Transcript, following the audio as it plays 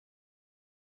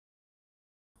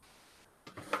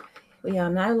We are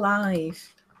now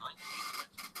live.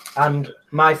 And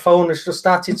my phone has just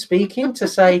started speaking to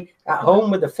say At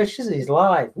Home with the Fishers is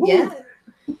live. Woo. Yeah.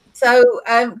 So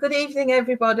good evening,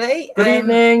 everybody. Good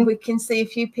evening. We can see a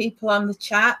few people on the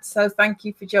chat, so thank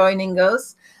you for joining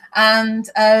us.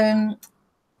 And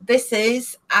this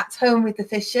is At Home with the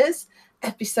Fishers,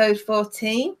 episode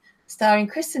 14, starring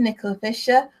Chris and Nicola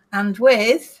Fisher, and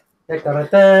with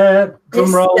Mr.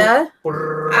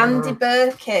 Andy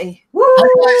Birkey. Woo!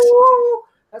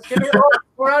 Let's give it up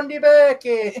for Andy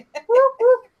Birkey.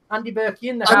 Andy Birkey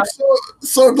in the house. I'm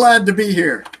so glad to be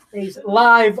here. He's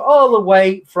live all the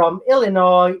way from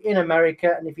Illinois in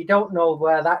America, and if you don't know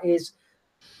where that is,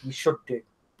 you should do.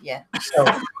 Yeah. So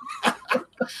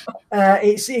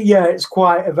it's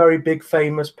quite a very big,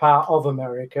 famous part of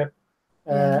America.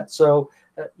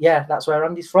 Yeah, that's where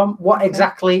Andy's from. What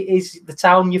exactly is the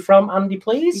town you're from, Andy,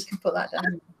 please? You can put that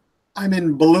down. I'm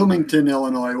in Bloomington,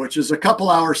 Illinois, which is a couple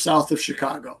hours south of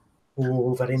Chicago.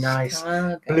 Oh, very nice.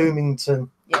 Chicago.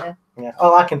 Bloomington. Yeah. Yeah.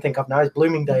 All I can think of now is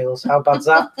Bloomingdale's. How bad's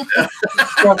that?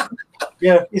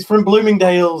 Yeah, he's from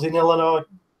Bloomingdale's in Illinois.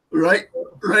 Right.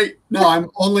 No, I'm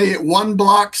only 1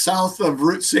 block south of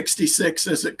Route 66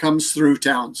 as it comes through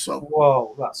town. So.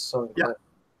 Whoa, that's so good.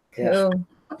 Yeah. Cool.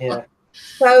 Yeah.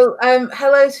 So,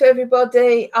 hello to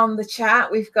everybody on the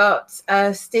chat. We've got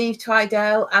Steve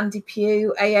Twidell, Andy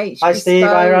Pugh, AH. Hi, Steve.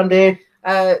 Hi, Randy.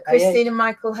 Christine and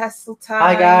Michael Heseltine.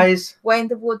 Hi, guys. Wayne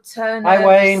the Woodturner. Hi,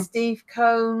 Wayne. Steve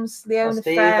Combs. Leona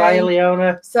Steve. Faye. Hi,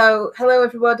 Leona. So, hello,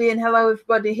 everybody, and hello,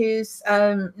 everybody who's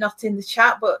not in the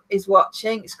chat but is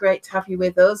watching. It's great to have you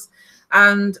with us.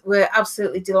 And we're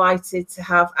absolutely delighted to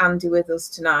have Andy with us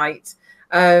tonight.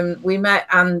 We met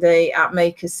Andy at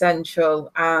Makers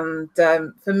Central, and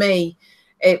for me,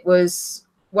 it was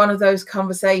one of those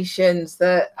conversations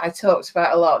that I talked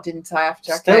about a lot, didn't I?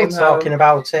 After Still I came talking home.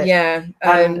 about it, yeah.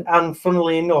 And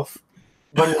funnily enough,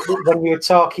 when we were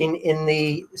talking in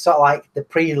the sort of like the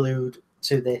prelude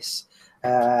to this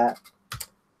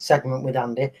segment with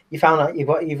Andy, you found out you've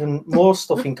got even more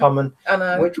stuff in common, I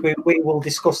know. which we will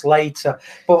discuss later.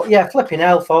 But yeah, flipping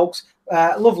hell, folks.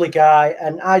 Lovely guy,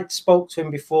 and I spoke to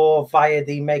him before via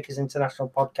the Makers International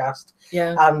podcast.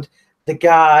 Yeah, and the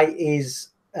guy is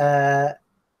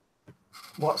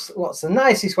what's the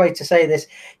nicest way to say this?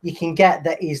 You can get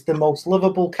that he's the most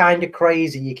lovable kind of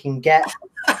crazy you can get.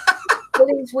 But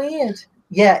he's weird.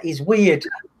 Yeah, he's weird,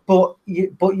 but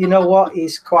you know what?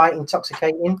 He's quite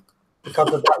intoxicating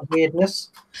because of that weirdness.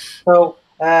 So.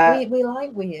 We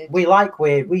like weird. We like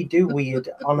weird. We do weird.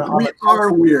 We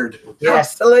are weird. Yeah,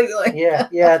 absolutely.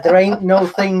 Yeah. There ain't no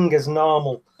thing as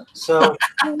normal. So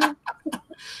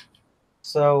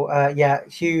yeah,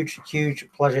 huge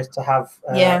pleasure to have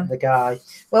the guy.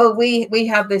 Well, we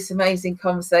had this amazing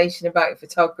conversation about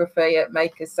photography at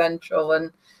Makers Central,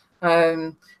 and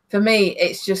for me,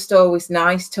 it's just always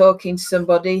nice talking to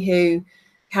somebody who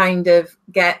kind of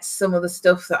gets some of the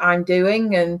stuff that I'm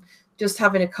doing, and just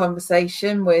having a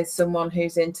conversation with someone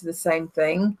who's into the same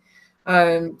thing.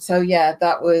 So yeah,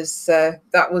 that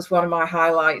was one of my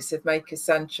highlights of Makers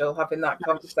Central, having that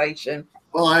conversation.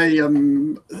 Well, I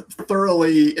am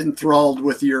thoroughly enthralled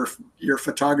with your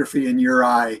photography and your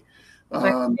eye.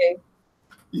 Thank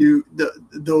you.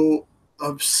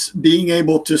 Of being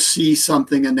able to see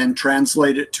something and then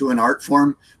translate it to an art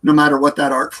form, no matter what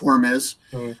that art form is,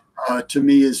 to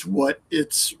me is what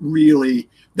it's really.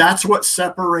 That's what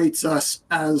separates us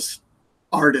as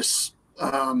artists.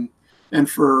 And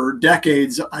for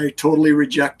decades, I totally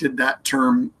rejected that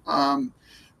term.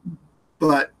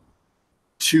 But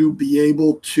to be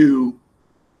able to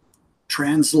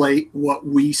translate what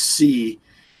we see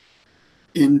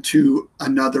into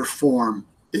another form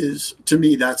is, to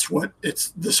me, that's what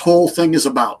this whole thing is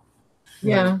about.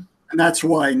 Yeah. And that's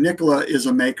why Nicola is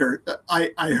a maker.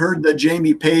 I heard the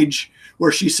Jamie Page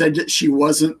where she said that she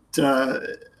wasn't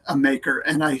a maker,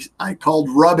 and I called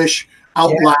rubbish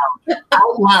out loud.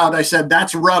 Out loud, I said,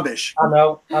 that's rubbish. I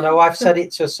know. I've said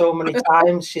it to her so many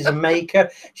times. She's a maker.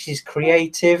 She's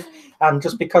creative. And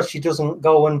just because she doesn't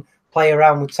go and play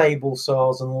around with table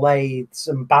saws and lathes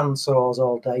and bandsaws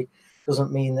all day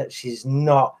doesn't mean that she's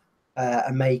not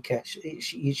a maker.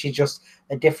 She's just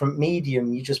a different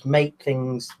medium. You just make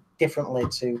things differently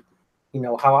to,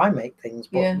 how I make things.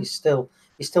 But you're still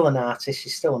an artist.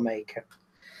 You're still a maker.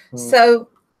 So,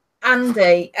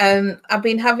 Andy, I've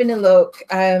been having a look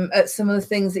at some of the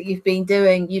things that you've been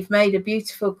doing. You've made a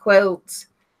beautiful quilt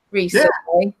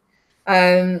recently.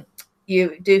 Yeah.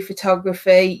 You do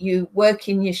photography. You work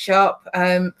in your shop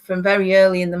from very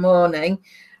early in the morning.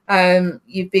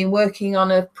 You've been working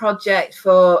on a project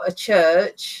for a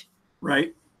church.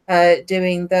 Right.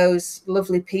 Doing those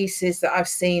lovely pieces that I've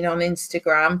seen on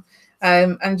Instagram.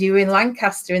 and you were in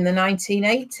Lancaster in the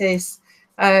 1980s.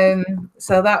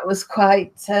 So that was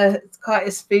quite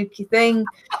a spooky thing.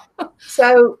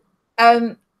 So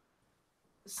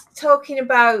talking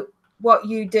about what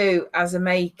you do as a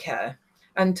maker,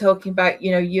 and talking about,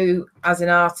 you know, you as an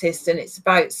artist, and it's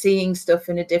about seeing stuff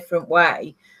in a different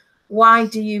way. Why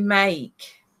do you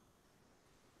make?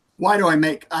 Why do I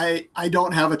make? I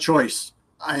don't have a choice.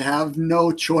 I have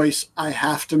no choice. I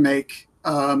have to make.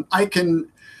 I can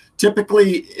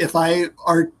typically, if I'm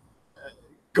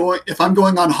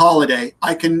going on holiday,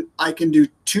 I can do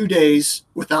 2 days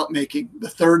without making. The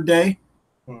third day,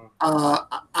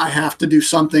 I have to do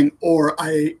something, or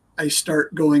I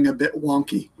start going a bit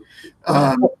wonky.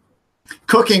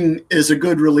 Cooking is a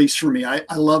good release for me. I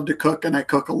love to cook, and I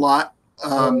cook a lot.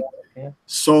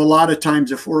 So a lot of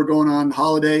times, if we're going on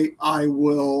holiday, I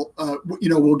will,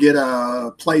 we'll get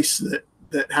a place that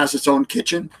has its own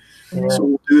kitchen. So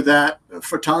we'll do that.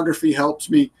 Photography helps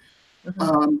me.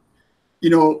 For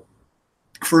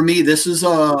me, this is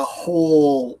a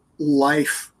whole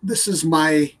life. This is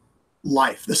my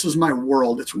life. This is my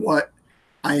world. It's what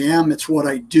I am. It's what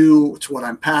I do. It's what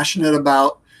I'm passionate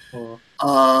about.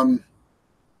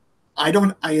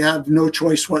 I have no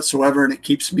choice whatsoever, and it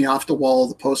keeps me off the wall of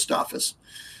the post office.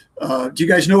 Do you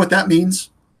guys know what that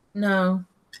means? No.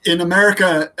 In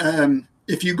America,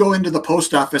 if you go into the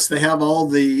post office, they have all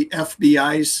the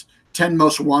FBI's 10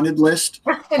 most wanted list.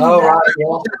 Oh, right, yeah.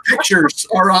 All their pictures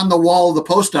are on the wall of the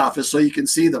post office, so you can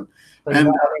see them.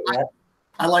 And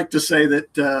I like to say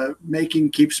that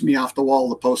making keeps me off the wall of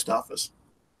the post office.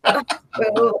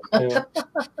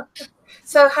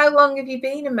 So how long have you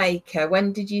been a maker?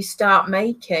 When did you start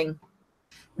making?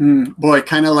 Boy,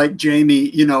 kind of like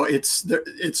Jamie,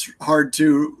 it's hard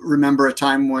to remember a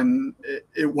time when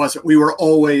it wasn't. We were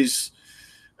always,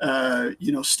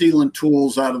 stealing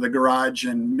tools out of the garage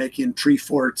and making tree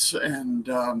forts and,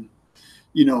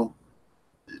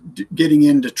 getting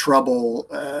into trouble,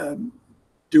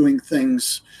 doing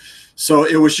things. So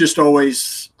it was just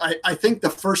always, I think the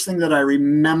first thing that I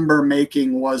remember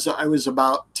making was I was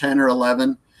about 10 or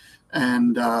 11,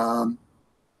 and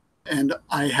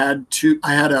I had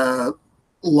a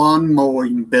lawn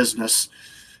mowing business,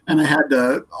 and I had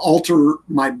to alter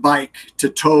my bike to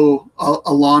tow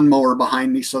a lawnmower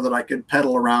behind me so that I could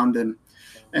pedal around and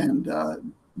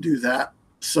do that.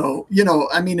 So,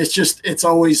 it's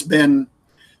always been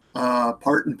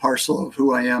part and parcel of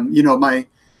who I am. My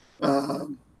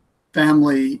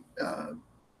family,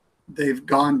 they've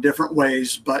gone different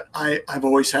ways, but I've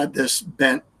always had this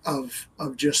bent of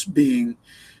just being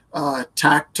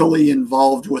tactily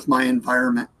involved with my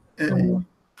environment. And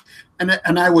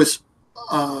I was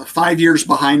 5 years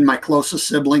behind my closest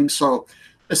sibling. So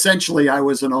essentially I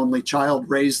was an only child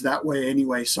raised that way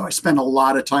anyway. So I spent a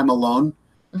lot of time alone,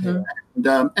 and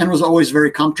was always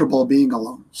very comfortable being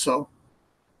alone. So.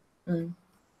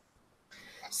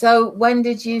 So when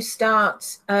did you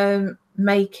start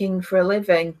making for a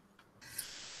living?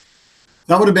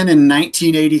 That would have been in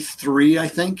 1983, I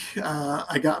think.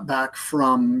 I got back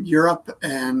from Europe,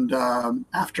 and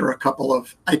after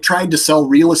I tried to sell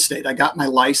real estate. I got my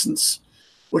license,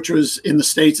 which was in the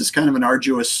States. It's kind of an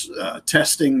arduous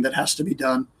testing that has to be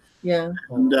done. Yeah.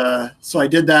 And so I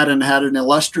did that and had an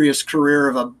illustrious career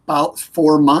of about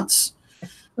 4 months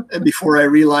before I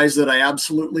realized that I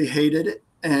absolutely hated it.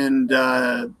 And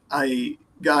I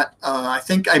got, I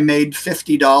think I made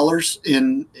 $50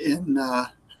 in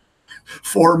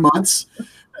 4 months,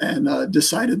 and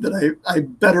decided that I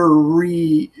better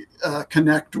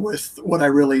reconnect with what I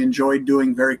really enjoyed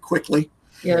doing very quickly.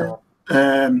 Yeah.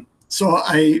 So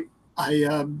I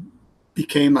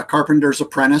became a carpenter's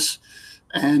apprentice,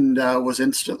 and was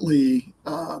instantly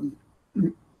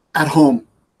at home.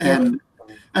 And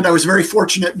I was very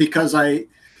fortunate because I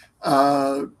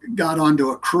got onto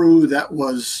a crew that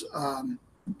was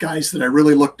guys that I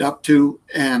really looked up to,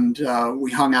 and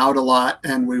we hung out a lot,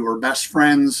 and we were best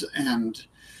friends, and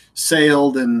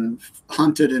sailed and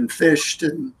hunted and fished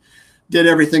and did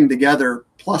everything together.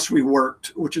 Plus we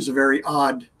worked, which is a very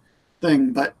odd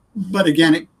thing, but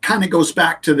again, it kind of goes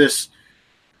back to this,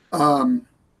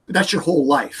 that's your whole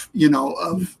life,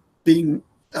 of being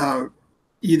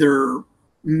either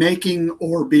making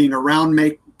or being around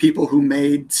people who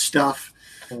made stuff.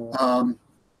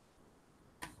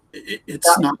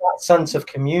 It's not that sense of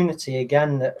community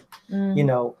again that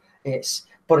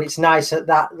but it's nice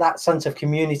that sense of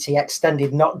community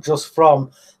extended not just from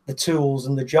the tools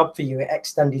and the job for you, it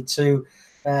extended to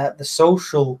the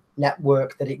social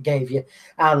network that it gave you,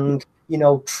 and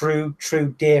true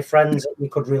dear friends that you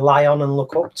could rely on and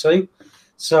look up to.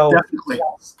 So definitely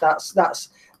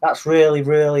that's really,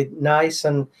 really nice.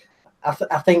 And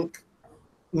I think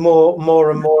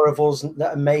more and more of us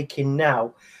that are making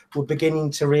now, we're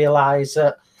beginning to realize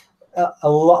that a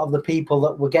lot of the people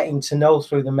that we're getting to know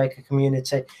through the maker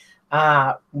community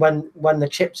are, when the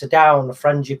chips are down, a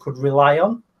friend you could rely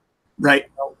on. Right.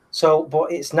 So,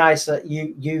 but it's nice that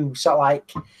you sort of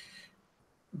like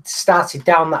started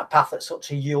down that path at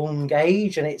such a young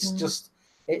age, and it's just,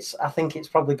 I think it's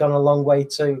probably gone a long way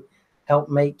to help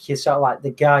make you sort of like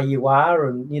the guy you are,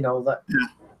 and you know that. Yeah.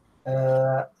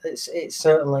 It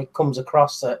certainly comes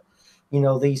across that, you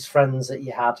know, these friends that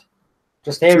you had,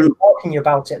 just hearing talking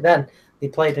about it, then they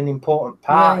played an important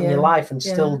part in your life and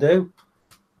still do.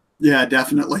 Yeah,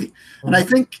 definitely. And I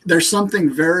think there's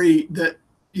something very that,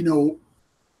 you know,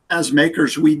 as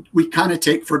makers, we kind of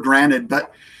take for granted,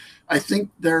 but I think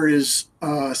there is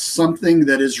something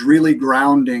that is really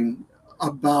grounding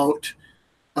about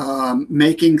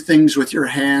making things with your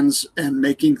hands and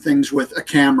making things with a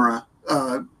camera,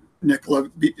 Nicola,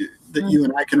 that you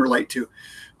and I can relate to.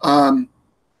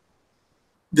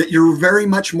 That you're very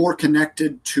much more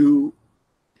connected to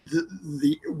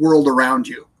the world around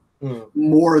you,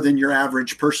 more than your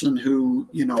average person who,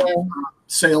 you know,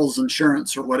 sales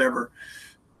insurance or whatever.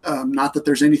 Not that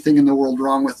there's anything in the world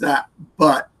wrong with that,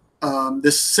 but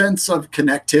this sense of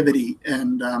connectivity,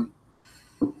 and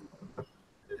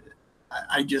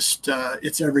I just,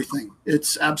 it's everything.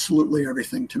 It's absolutely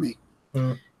everything to me.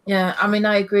 Yeah, I mean,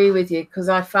 I agree with you, because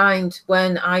I find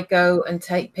when I go and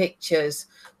take pictures,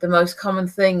 the most common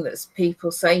thing that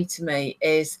people say to me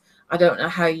is, I don't know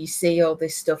how you see all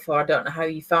this stuff, or I don't know how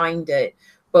you find it.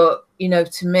 But, you know,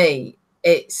 to me,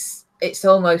 it's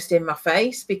almost in my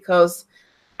face, because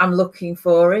I'm looking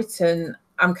for it and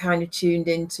I'm kind of tuned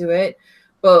into it.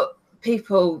 But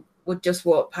people would just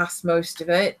walk past most of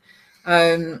it.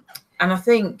 And I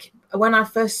think when I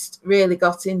first really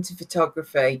got into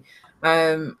photography,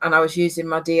 and I was using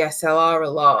my DSLR a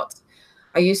lot,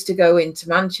 I used to go into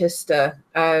Manchester,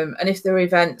 and if there were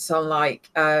events on, like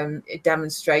a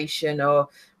demonstration or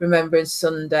Remembrance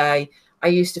Sunday, I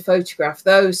used to photograph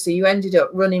those. So you ended up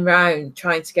running around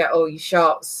trying to get all your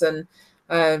shots, and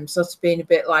sort of being a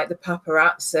bit like the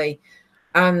paparazzi.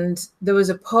 And there was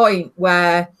a point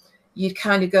where you'd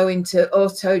kind of go into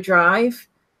auto drive.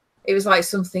 It was like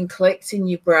something clicked in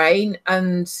your brain,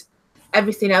 and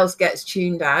everything else gets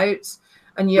tuned out,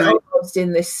 and you're almost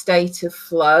in this state of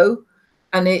flow.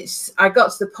 And I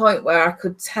got to the point where I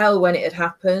could tell when it had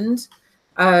happened.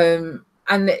 And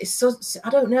it's sort, I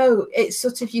don't know, it's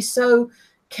sort of, you're so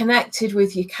connected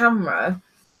with your camera,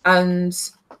 and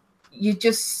you're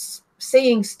just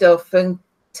seeing stuff and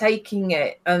taking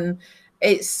it. And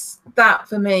it's that,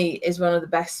 for me, is one of the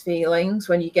best feelings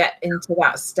when you get into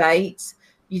that state.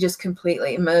 You're just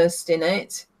completely immersed in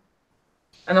it.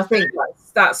 And I think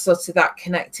that's sort of that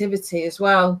connectivity as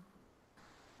well.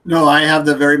 No, I have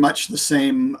very much the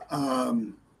same.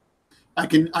 I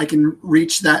can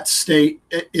reach that state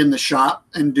in the shop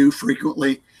and do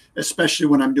frequently, especially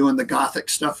when I'm doing the Gothic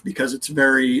stuff, because it's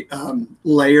very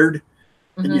layered,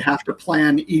 and you have to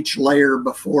plan each layer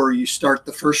before you start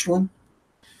the first one.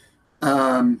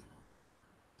 But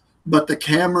the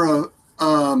camera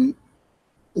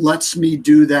lets me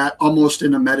do that almost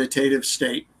in a meditative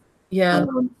state. Yeah.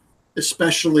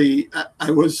 Especially,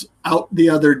 I was out the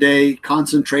other day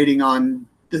concentrating on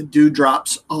the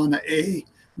dewdrops on a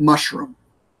mushroom.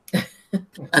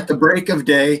 At the break of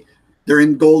day, they're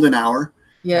in golden hour.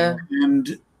 Yeah.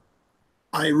 And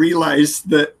I realized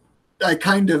that I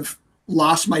kind of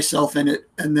lost myself in it.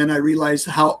 And then I realized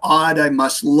how odd I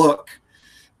must look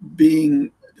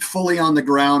being fully on the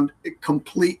ground,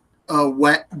 complete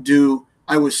wet dew.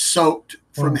 I was soaked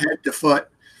from head to foot,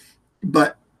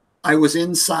 but I was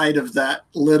inside of that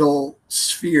little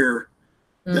sphere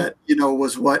that, you know,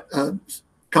 was what, a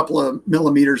couple of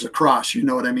millimeters across, you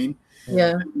know what I mean?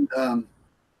 Yeah. And,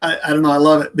 I don't know. I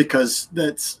love it, because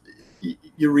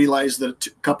you realize that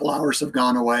a couple hours have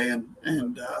gone away,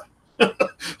 and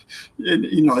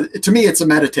you know, to me, it's a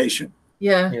meditation.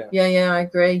 Yeah. I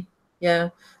agree. Yeah.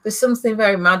 There's something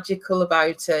very magical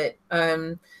about it.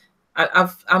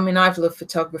 I've loved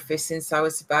photography since I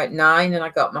was about 9, and I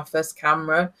got my first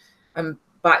camera. And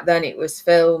back then it was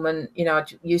film, and, you know, I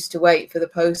used to wait for the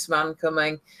postman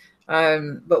coming.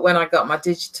 But when I got my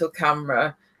digital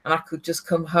camera and I could just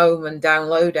come home and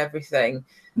download everything,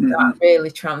 that really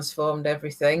transformed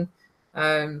everything.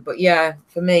 But yeah,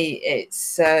 for me,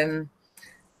 it's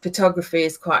photography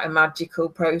is quite a magical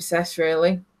process,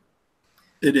 really.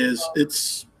 It is.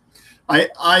 It's,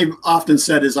 I've often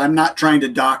said is, I'm not trying to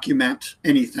document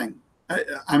anything.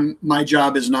 My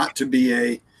job is not to be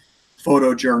a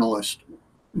photojournalist.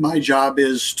 My job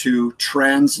is to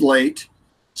translate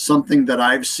something that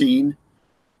I've seen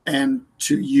and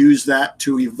to use that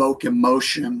to evoke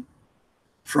emotion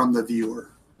from the viewer.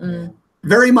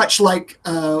 Very much like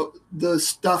the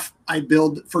stuff I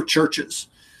build for churches.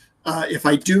 If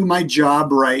I do my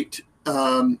job right,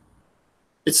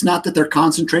 it's not that they're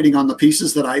concentrating on the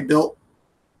pieces that I built,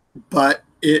 but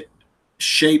it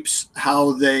shapes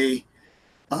how they,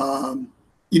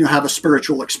 have a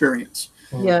spiritual experience.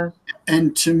 Yeah.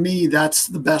 And to me, that's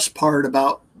the best part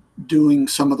about doing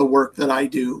some of the work that I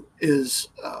do is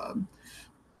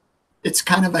it's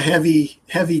kind of a heavy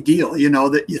deal,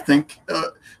 that you think,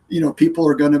 people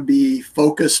are going to be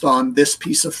focused on this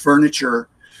piece of furniture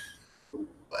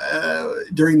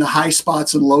during the high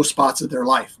spots and low spots of their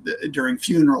life, during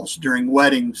funerals, during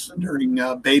weddings, during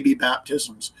baby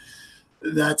baptisms.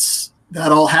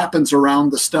 That all happens around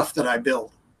the stuff that I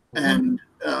build. And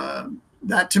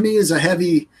that to me is a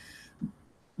heavy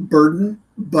burden,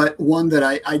 but one that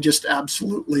I just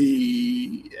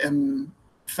absolutely am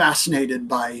fascinated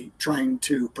by trying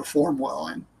to perform well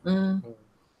in.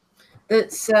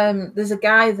 There's a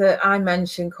guy that I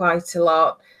mention quite a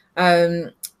lot.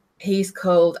 He's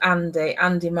called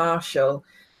Andy Marshall,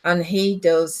 and he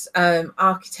does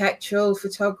architectural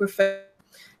photography,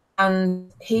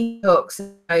 and he talks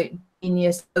about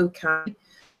genius bokeh.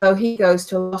 So he goes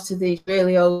to a lot of these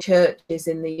really old churches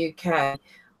in the UK,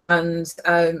 and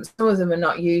some of them are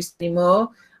not used anymore,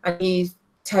 and he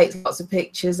takes lots of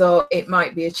pictures, or it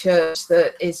might be a church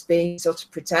that is being sort of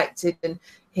protected, and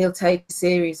he'll take a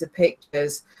series of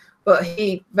pictures. But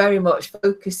he very much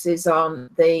focuses on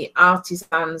the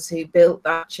artisans who built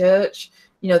that church,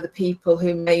 the people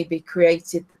who maybe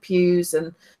created the pews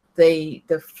and the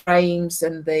frames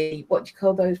and the, what do you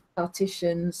call those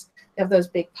partitions? They have those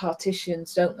big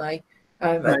partitions, don't they?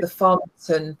 Right. At the font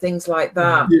and things like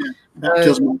that. Yeah,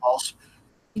 baptismal halls.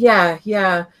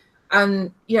 Yeah.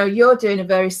 And, you're doing a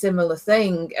very similar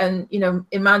thing. And,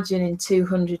 imagine in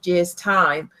 200 years'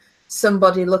 time,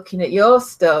 somebody looking at your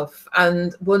stuff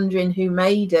and wondering who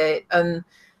made it and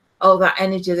all that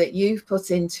energy that you've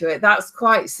put into it. That's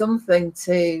quite something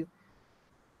to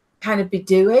kind of be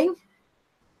doing.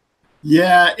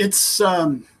 Yeah, it's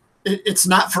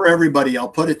not for everybody, I'll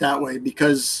put it that way,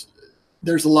 because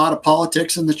there's a lot of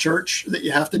politics in the church that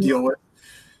you have to deal with.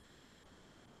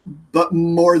 But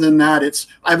more than that,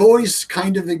 I've always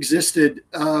kind of existed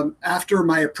after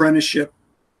my apprenticeship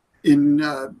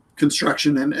in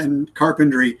construction and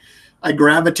carpentry. I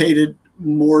gravitated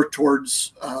more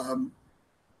towards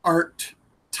art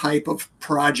type of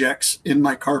projects in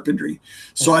my carpentry.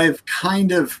 So I've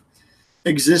kind of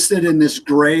existed in this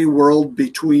gray world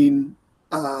between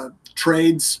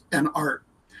trades and art.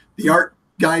 The art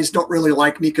guys don't really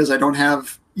like me because I don't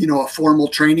have, a formal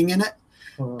training in it.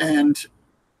 And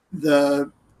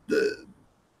the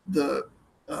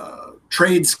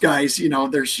trades guys,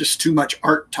 there's just too much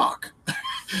art talk.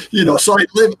 So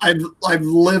I've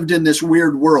lived in this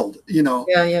weird world,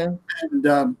 Yeah.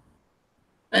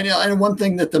 And one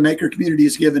thing that the maker community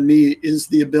has given me is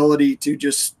the ability to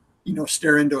just,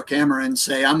 stare into a camera and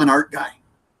say, I'm an art guy.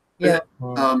 Yeah.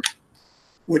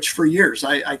 Which for years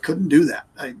I couldn't do that.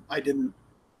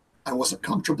 I wasn't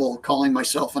comfortable calling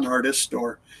myself an artist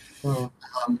or,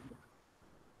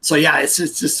 so yeah, it's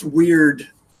just weird.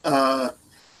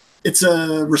 It's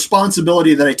a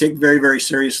responsibility that I take very, very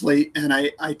seriously. And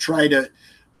I try to,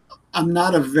 I'm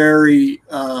not a very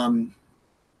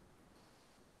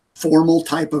formal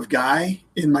type of guy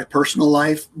in my personal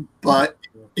life, but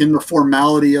in the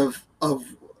formality of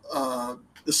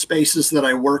the spaces that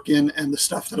I work in and the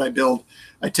stuff that I build,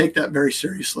 I take that very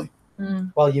seriously.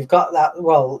 Well, you've got that.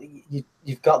 Well,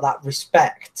 you've got that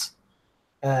respect,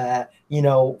 for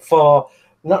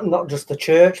not just the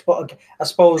church, but I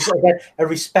suppose again a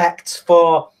respect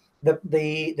for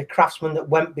the craftsmen that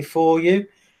went before you,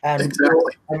 and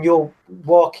exactly. You're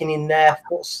walking in their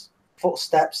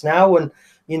footsteps now, and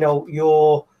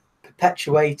you're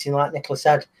perpetuating, like Nicola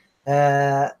said,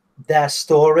 their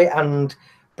story and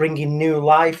bringing new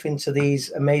life into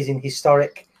these amazing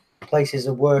historic places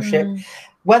of worship.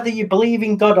 Whether you believe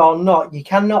in God or not, you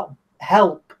cannot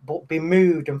help but be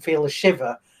moved and feel a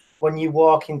shiver when you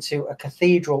walk into a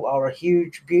cathedral or a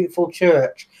huge, beautiful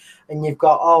church, and you've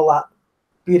got all that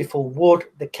beautiful wood,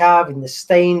 the carving, the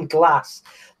stained glass,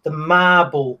 the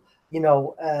marble,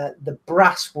 the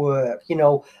brass work,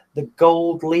 the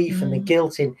gold leaf and the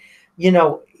gilting.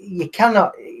 You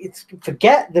cannot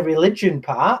forget the religion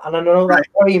part, and I know that's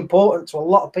very important to a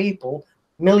lot of people,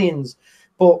 millions,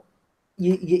 but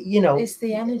it's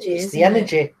the energy. It's the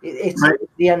energy. It's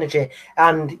the energy,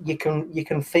 and you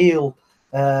can feel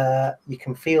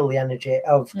the energy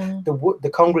of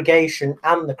the congregation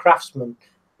and the craftsmen.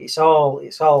 It's all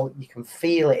you can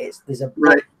feel it. There's a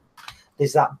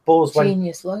there's that buzz when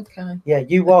Genius loci.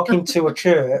 you walk into a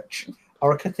church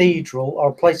or a cathedral or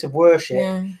a place of worship,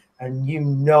 and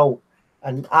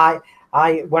and I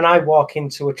when I walk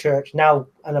into a church now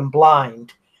and I'm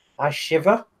blind, I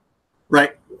shiver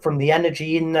from the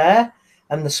energy in there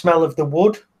and the smell of the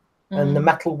wood and the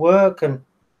metal work, and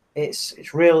it's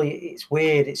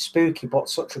weird, it's spooky, but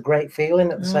such a great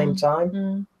feeling at the same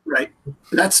time. Right.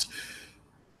 That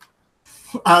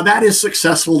is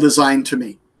successful design to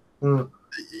me.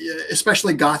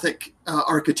 Especially Gothic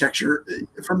architecture.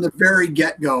 From the very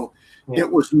get-go, it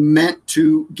was meant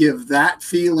to give that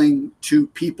feeling to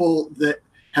people that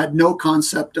had no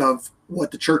concept of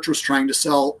what the church was trying to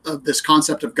sell, of this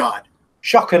concept of God.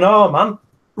 Shock and awe, man.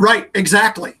 Right,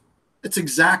 exactly. It's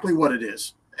exactly what it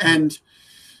is. And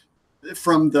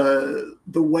from the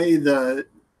way the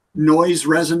noise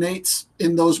resonates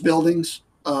in those buildings,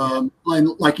 and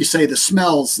like you say, the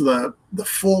smells, the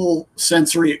full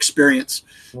sensory experience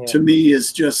to me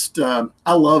is just,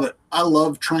 I love it. I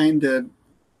love trying to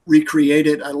recreate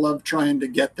it. I love trying to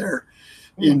get there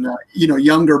in,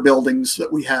 younger buildings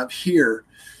that we have here.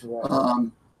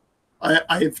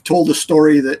 I've told a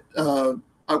story that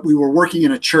we were working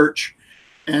in a church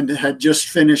and had just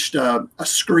finished a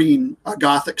screen, a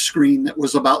Gothic screen that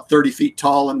was about 30 feet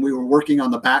tall, and we were working on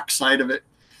the back side of it.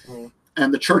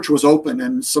 And the church was open,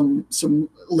 and some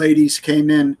ladies came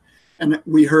in, and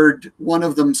we heard one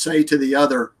of them say to the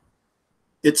other,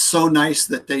 "It's so nice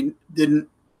that they didn't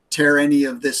tear any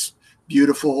of this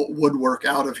beautiful woodwork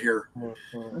out of here."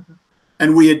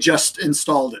 And we had just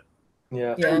installed it.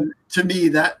 And to me,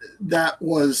 that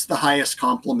was the highest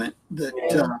compliment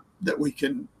that we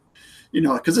can,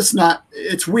 because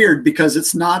it's weird, because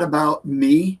it's not about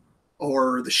me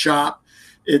or the shop.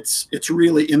 It's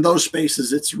really, in those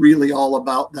spaces, it's really all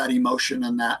about that emotion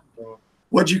and that,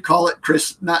 what'd you call it,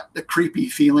 Chris? Not the creepy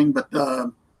feeling, but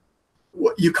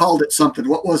what you called it something.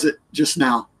 What was it just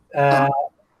now? The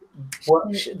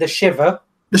shiver.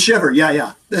 The shiver.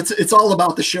 Yeah. It's all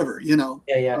about the shiver,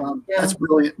 That's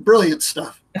brilliant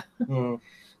stuff.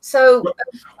 So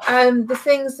the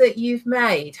things that you've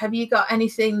made, have you got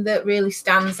anything that really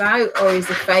stands out or is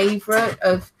a favorite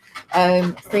of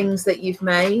things that you've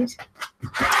made?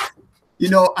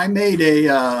 I made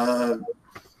a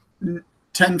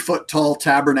 10-foot tall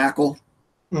tabernacle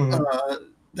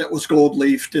that was gold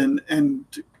leafed and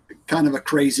kind of a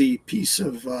crazy piece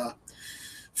of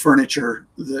furniture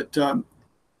that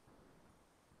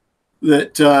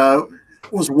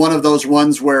was one of those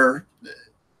ones where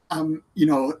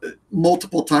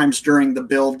multiple times during the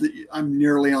build, I'm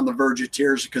nearly on the verge of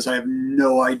tears because I have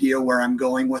no idea where I'm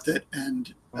going with it.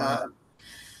 And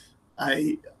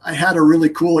I had a really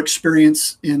cool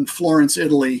experience in Florence,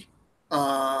 Italy.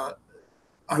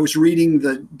 I was reading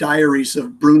the diaries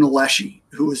of Brunelleschi,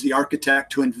 who was the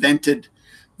architect who invented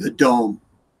the dome.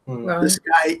 This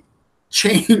guy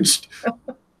changed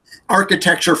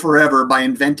architecture forever by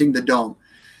inventing the dome.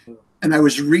 And I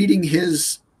was reading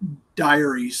his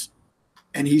diaries,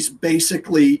 and he's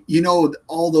basically,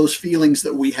 all those feelings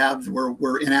that we have,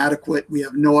 we're inadequate, we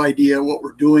have no idea what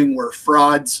we're doing, we're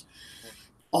frauds,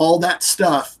 all that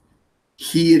stuff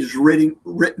he has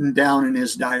written down in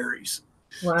his diaries.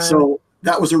 So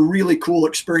that was a really cool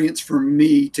experience for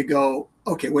me to go,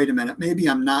 okay, wait a minute, maybe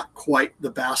I'm not quite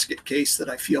the basket case that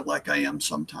I feel like I am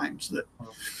sometimes.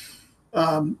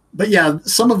 But yeah,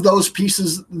 some of those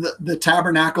pieces, the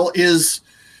tabernacle is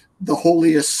the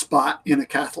holiest spot in a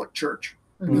Catholic church.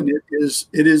 I mean,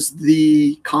 it is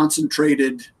the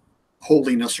concentrated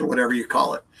holiness, or whatever you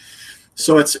call it.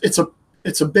 So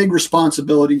it's a big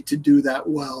responsibility to do that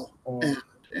well,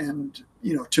 and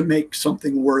to make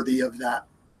something worthy of that.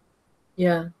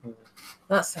 Yeah,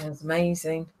 that sounds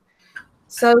amazing.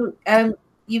 So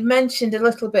you mentioned a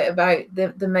little bit about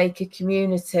the maker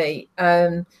community.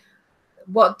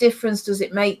 What difference does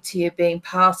it make to you being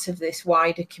part of this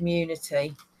wider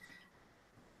community?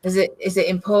 Is it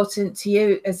important to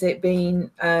you? Has it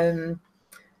been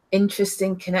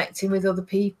interesting connecting with other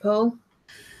people?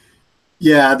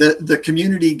 Yeah, the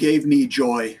community gave me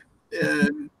joy.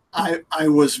 I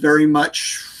was very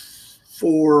much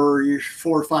 4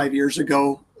 or 5 years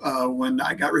ago when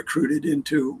I got recruited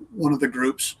into one of the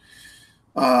groups.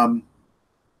 I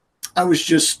was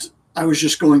just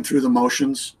going through the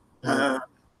motions.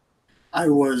 I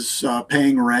was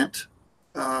paying rent.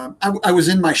 I was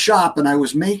in my shop and I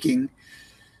was making,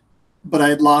 but I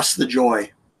had lost the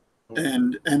joy.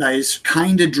 And I was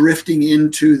kind of drifting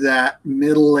into that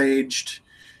middle-aged,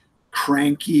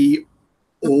 cranky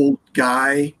old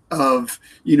guy of,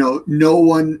 no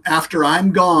one, after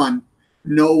I'm gone,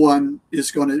 no one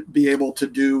is going to be able to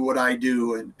do what I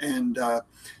do. And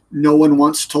no one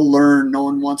wants to learn. No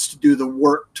one wants to do the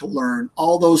work to learn.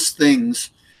 All those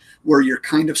things where you're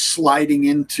kind of sliding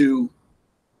into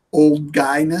old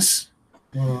guyness.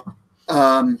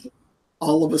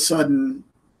 All of a sudden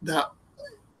that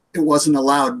it wasn't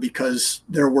allowed, because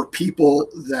there were people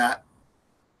that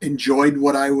enjoyed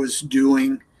what I was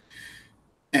doing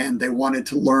and they wanted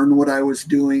to learn what I was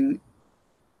doing,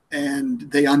 and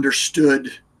they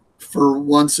understood. For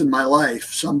once in my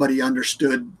life, somebody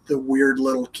understood the weird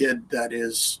little kid that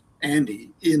is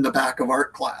Andy in the back of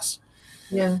art class.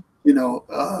 Yeah. You know,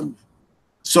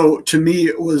 so to me,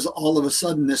 it was all of a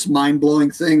sudden this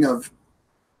mind-blowing thing of,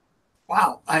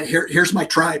 wow, here's my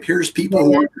tribe. Here's people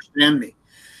who understand me,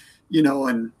 you know,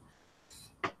 and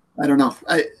I don't know.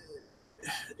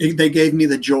 They gave me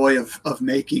the joy of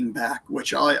making back,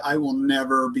 which I will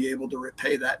never be able to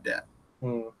repay that debt.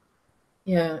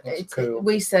 Yeah,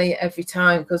 we say it every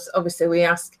time, because obviously we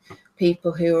ask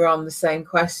people who are on the same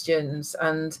questions,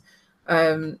 and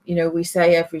you know, we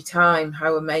say every time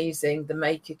how amazing the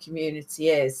maker community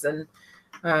is, and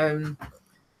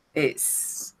it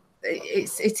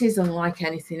is unlike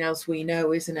anything else we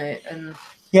know, isn't it? And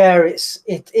yeah,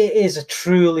 it is a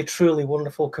truly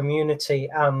wonderful community,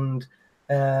 and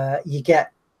you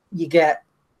get.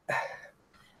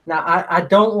 Now, I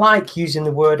don't like using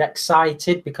the word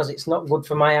excited, because it's not good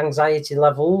for my anxiety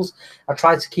levels. I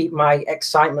try to keep my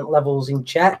excitement levels in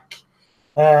check.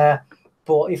 But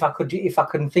if I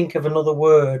can think of another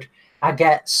word, I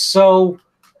get so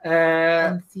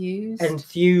enthused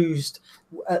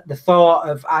at the thought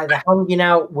of either hanging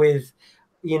out with,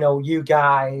 you know, you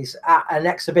guys at an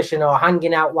exhibition, or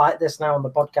hanging out like this now on the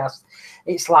podcast.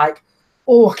 It's like,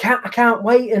 oh, I can't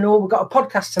wait, and oh, we've got a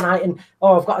podcast tonight, and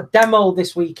oh, I've got a demo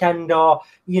this weekend, or,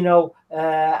 you know,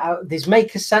 there's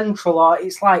Maker Central, or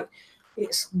it's like,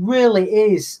 it's really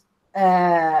is,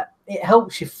 it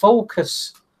helps you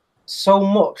focus so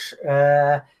much,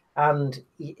 and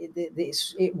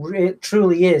it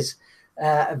truly is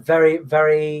a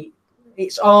very,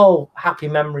 it's all happy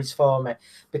memories for me,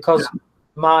 because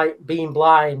my being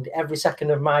blind, every second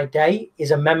of my day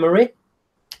is a memory.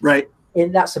 Right.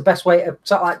 And that's the best way to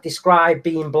sort of like describe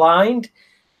being blind.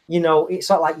 You know, it's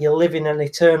sort of like you're living an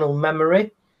eternal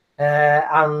memory.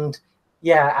 And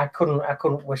yeah, I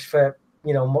couldn't wish for,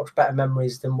 you know, much better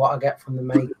memories than what I get from the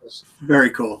makers. Very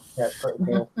cool. Yeah, it's pretty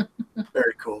cool.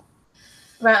 Very cool.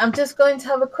 Right, I'm just going to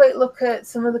have a quick look at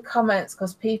some of the comments,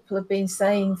 because people have been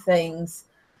saying things.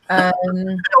 I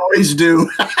always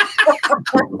do.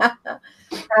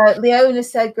 Leona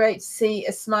said, great to see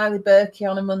a smiley Birkey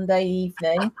on a Monday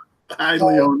evening. Hi,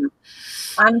 Leona.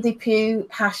 Andy Pugh,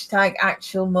 hashtag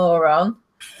actual moron.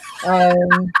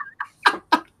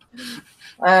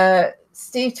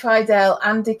 Steve Twidell,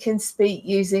 Andy can speak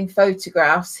using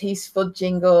photographs. He's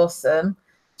fudging awesome.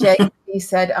 JP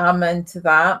said amen to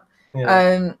that.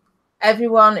 Yeah.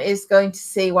 Everyone is going to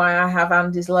see why I have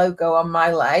Andy's logo on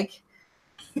my leg.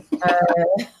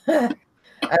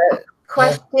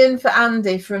 Question for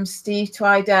Andy from Steve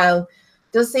Twidell.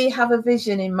 Does he have a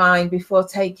vision in mind before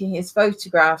taking his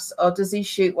photographs, or does he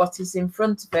shoot what is in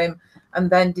front of him and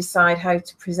then decide how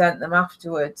to present them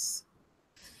afterwards?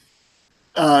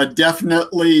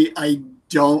 Definitely, I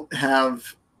don't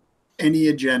have any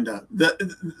agenda.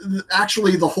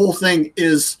 Actually, the whole thing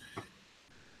is,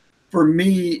 for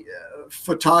me,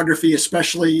 photography,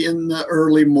 especially in the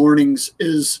early mornings,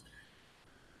 is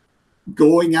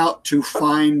going out to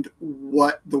find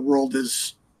what the world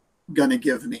is going to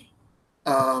give me.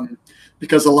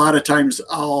 Because a lot of times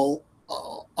I'll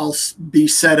be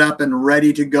set up and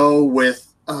ready to go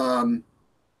with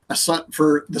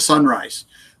for the sunrise.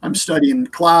 I'm studying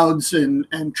clouds and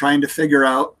trying to figure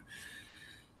out,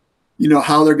 you know,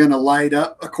 how they're going to light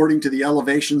up according to the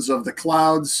elevations of the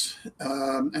clouds,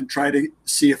 and try to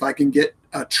see if I can get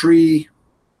a tree,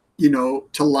 you know,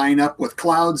 to line up with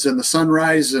clouds and the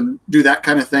sunrise and do that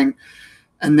kind of thing.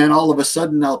 And then all of a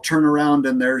sudden I'll turn around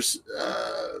and there's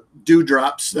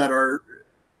dewdrops that are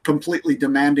completely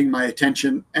demanding my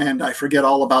attention, and I forget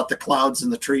all about the clouds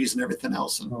and the trees and everything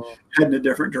else and head in a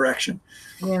different direction.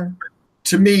 Yeah.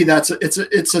 To me, it's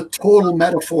a total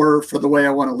metaphor for the way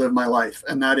I want to live my life,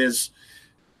 and that is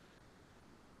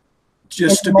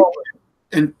just to be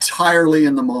entirely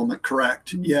in the moment.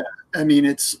 Correct. Yeah. I mean,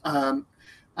 it's I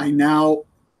now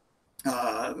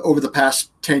over the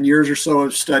past 10 years or so,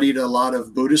 I've studied a lot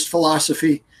of Buddhist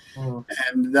philosophy,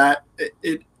 and that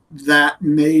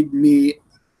made me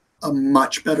a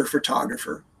much better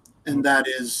photographer. And that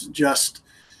is just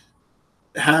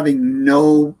having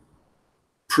no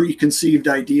preconceived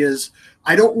ideas.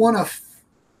 I don't want to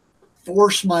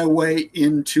force my way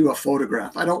into a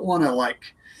photograph. I don't want to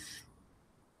like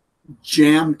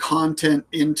jam content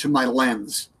into my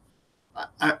lens.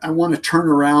 I want to turn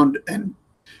around and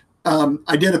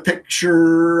I did a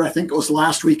picture, I think it was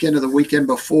last weekend or the weekend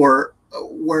before,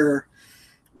 where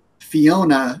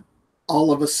Fiona,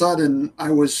 all of a sudden,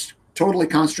 I was totally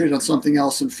concentrated on something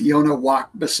else, and Fiona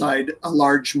walked beside a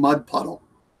large mud puddle,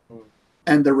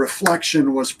 and the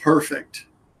reflection was perfect.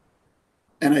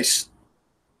 And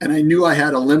I knew I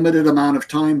had a limited amount of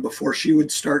time before she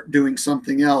would start doing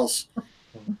something else.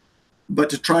 But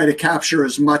to try to capture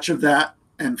as much of that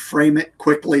and frame it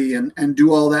quickly and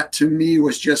do all that, to me,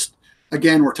 was just,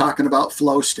 again, we're talking about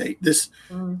flow state. There's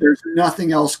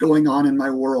nothing else going on in my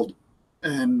world.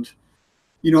 And,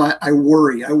 you know, I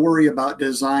worry about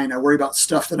design. I worry about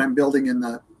stuff that I'm building in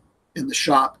the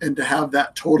shop, and to have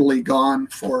that totally gone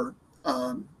for,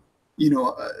 you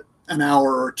know, an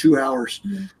hour or 2 hours,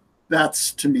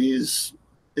 that's, to me,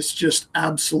 it's just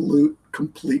absolute,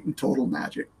 complete and total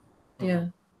magic. Yeah.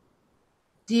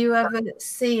 Do you ever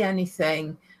see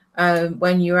anything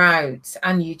when you're out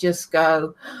and you just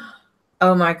go,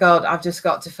 oh my God, I've just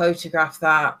got to photograph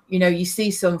that? You know, you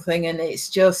see something and it's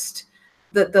just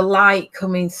that the light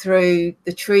coming through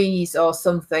the trees or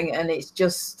something, and it's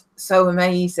just so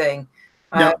amazing.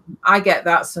 I get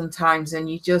that sometimes, and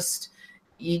you just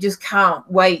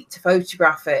can't wait to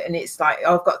photograph it. And it's like,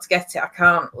 oh, I've got to get it. I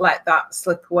can't let that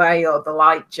slip away, or the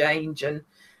light change. And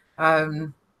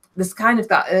there's kind of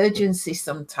that urgency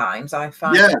sometimes, I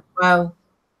find. Yeah. Well,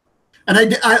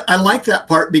 and I like that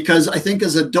part, because I think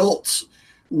as adults,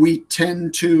 we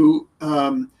tend to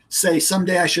say,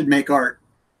 someday I should make art,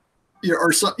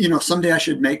 or you know, someday I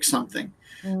should make something.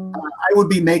 I would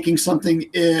be making something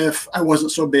if I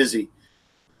wasn't so busy.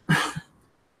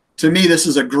 To me, this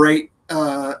is a great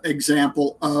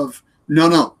example of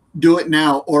no, do it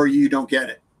now or you don't get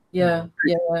it. Yeah.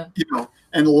 You know,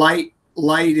 and light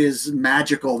is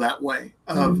magical that way.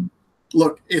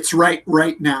 Look, it's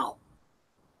right now.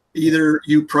 Either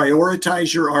you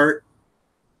prioritize your art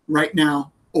right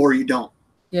now or you don't.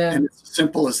 Yeah. And it's as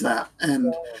simple as that.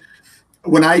 And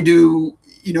when I do,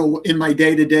 you know, in my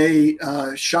day-to-day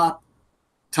shop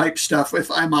type stuff,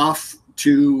 if I'm off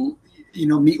to, you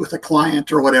know, meet with a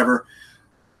client or whatever,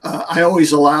 I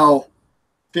always allow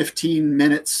 15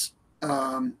 minutes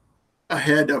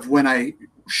ahead of when I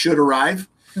should arrive,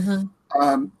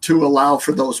 to allow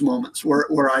for those moments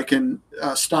where I can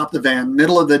stop the van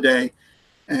middle of the day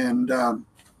and,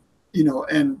 you know,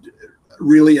 and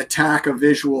really attack a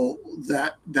visual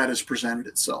that has presented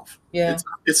itself. Yeah.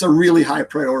 It's a really high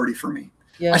priority for me.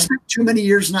 Yeah. I spent too many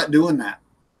years not doing that.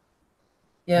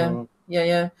 Yeah.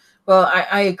 Yeah. Well,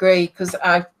 I agree, because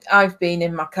I've been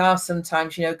in my car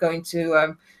sometimes, you know, going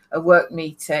to a work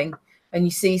meeting, and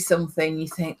you see something, you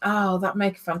think, oh, that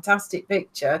make a fantastic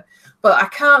picture, but I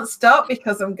can't stop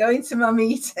because I'm going to my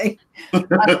meeting.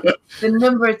 The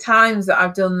number of times that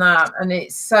I've done that, and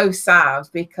it's so sad,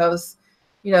 because,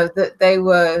 you know,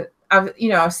 that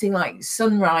I've seen like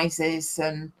sunrises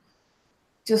and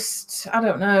just, I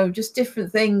don't know, just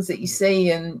different things that you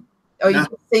see, and you can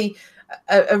see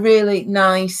a really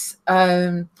nice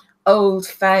old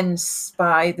fence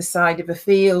by the side of a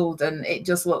field, and it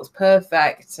just looks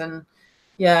perfect. And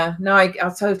yeah, no, I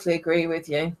totally agree with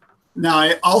you. Now,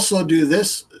 I also do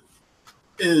this,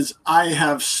 is I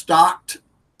have stocked,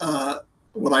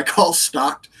 what I call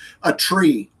stocked, a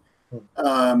tree.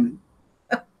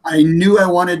 I knew I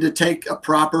wanted to take a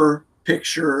proper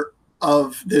picture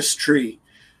of this tree.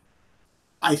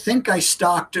 I think I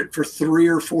stocked it for 3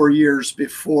 or 4 years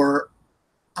before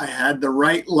I had the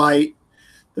right light,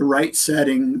 the right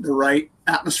setting, the right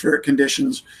atmospheric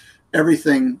conditions,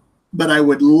 everything. But I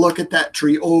would look at that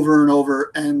tree over and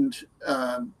over. And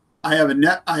I had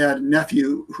a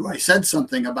nephew who I said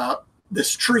something about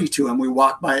this tree to him. We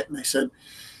walked by it, and I said,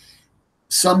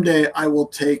 someday I will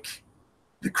take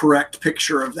the correct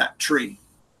picture of that tree.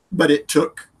 But it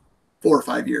took 4 or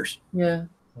 5 years. Yeah.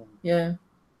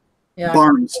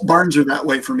 Barns are that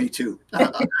way for me too.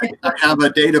 I have a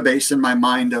database in my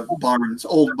mind of barns,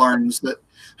 old barns, that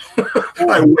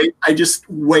I just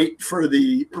wait for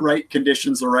the right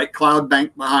conditions, the right cloud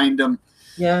bank behind them.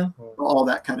 Yeah. All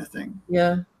that kind of thing.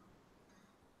 Yeah.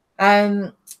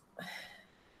 How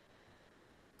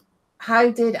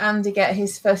did Andy get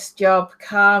his first job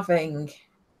carving?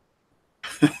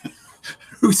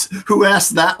 Who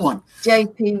asked that one?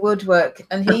 JP Woodwork,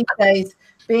 and he says,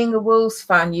 being a Wolves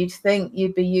fan, you'd think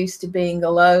you'd be used to being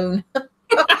alone.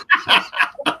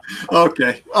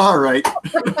 Okay, all right.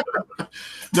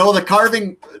 No, the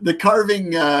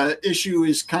carving issue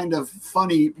is kind of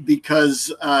funny,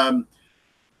 because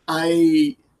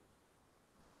I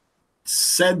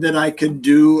said that I could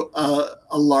do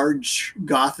a large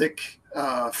Gothic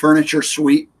furniture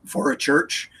suite for a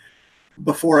church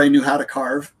before I knew how to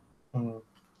carve.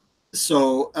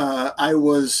 So I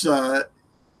was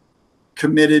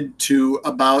committed to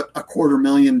about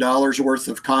 $250,000 worth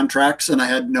of contracts, and I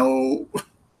had no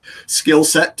skill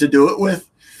set to do it with.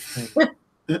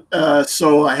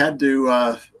 So I had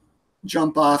to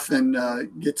jump off and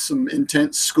get some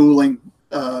intense schooling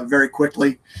very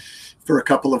quickly for a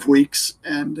couple of weeks,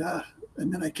 and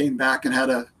then I came back and had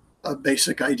a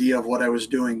basic idea of what I was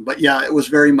doing. But yeah, it was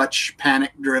very much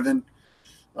panic driven,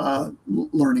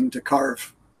 learning to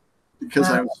carve, because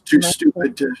I was too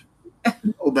stupid to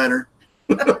know better.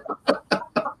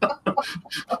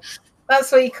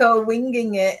 That's what you call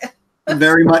winging it.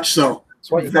 Very much so.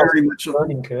 That's what you very call much so.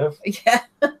 learning curve.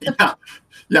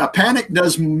 Yeah. Panic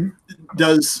does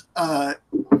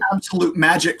absolute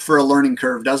magic for a learning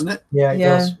curve, doesn't it? Yeah, it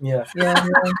does. Yeah.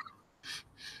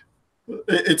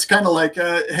 It's kind of like,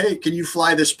 hey, can you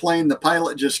fly this plane? The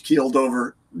pilot just keeled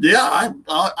over. Yeah,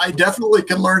 I definitely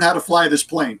can learn how to fly this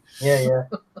plane. Yeah.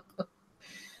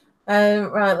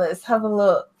 Right, let's have a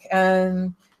look.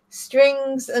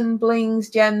 Strings and blings,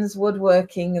 Jen's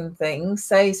woodworking and things.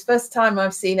 Says, first time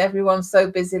I've seen everyone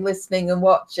so busy listening and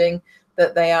watching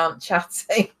that they aren't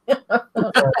chatting.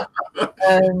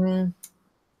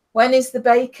 When is the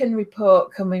bacon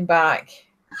report coming back?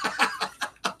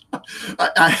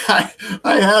 I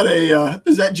had a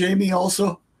is that Jamie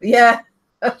also? Yeah.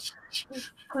 I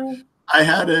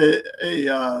had a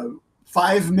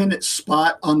 5-minute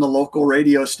spot on the local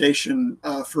radio station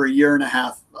for a year and a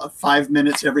half, 5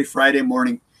 minutes every Friday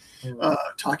morning,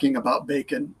 talking about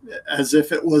bacon, as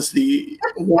if it was the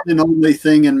one and only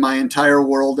thing in my entire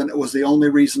world, and it was the only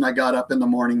reason I got up in the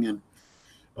morning. And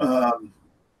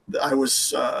I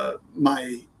was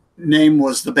my name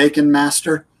was the Bacon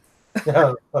Master.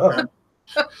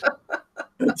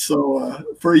 And so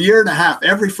for a year and a half,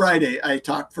 every Friday, I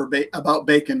talked about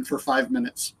bacon for 5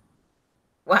 minutes.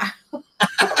 Wow.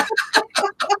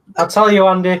 I'll tell you,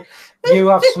 Andy, you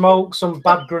have smoked some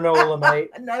bad granola,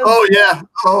 mate. No. Oh, yeah.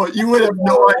 Oh, you would have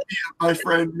no idea, my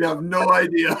friend. You have no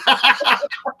idea.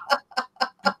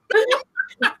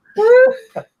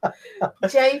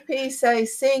 JP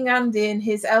says, seeing Andy in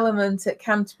his element at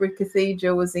Canterbury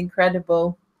Cathedral was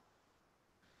incredible.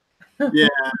 Yeah.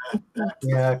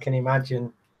 Yeah, I can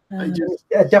imagine.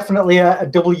 Definitely a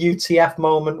WTF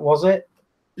moment, was it?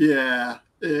 Yeah.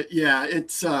 Yeah.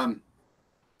 It's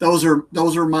those are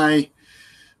my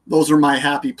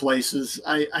happy places.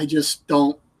 I just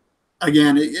don't,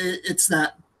 again, it's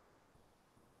that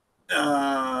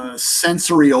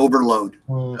sensory overload.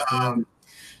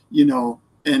 You know,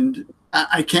 and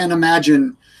I can't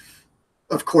imagine,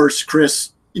 of course,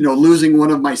 Chris, you know, losing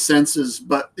one of my senses,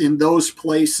 but in those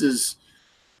places,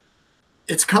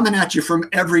 it's coming at you from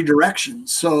every direction.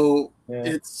 So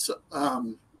it's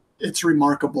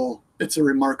remarkable. It's a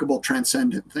remarkable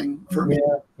transcendent thing for me.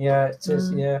 Yeah, it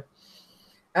is. Yeah.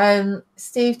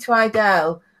 Steve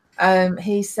Twidell,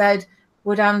 he said,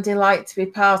 would Andy like to be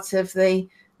part of the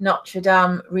Notre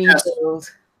Dame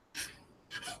rebuild?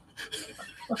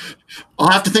 Yes. I'll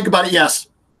have to think about it. Yes.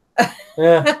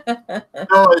 Yeah.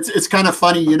 No, it's kind of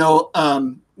funny, you know,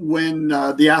 when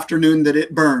the afternoon that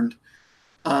it burned,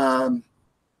 I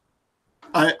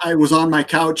was on my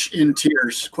couch in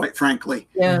tears, quite frankly.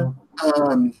 Yeah.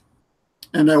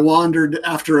 And I wandered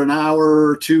after an hour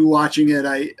or two watching it.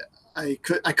 I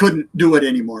couldn't do it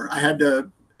anymore. I had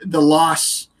the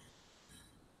loss.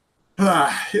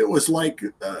 It was like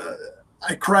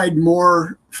I cried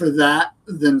more for that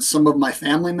than some of my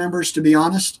family members, to be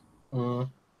honest. So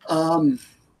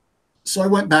I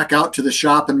went back out to the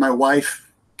shop, and my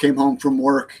wife came home from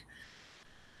work.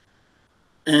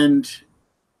 And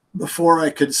before I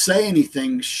could say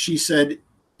anything, she said,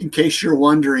 in case you're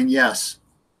wondering, yes.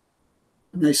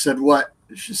 And I said, what?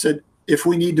 She said, if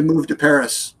we need to move to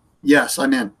Paris, yes,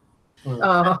 I'm in.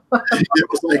 Oh. It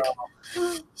was like,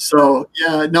 so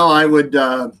yeah, no, I would,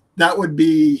 that would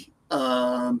be,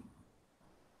 you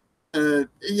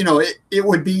know, it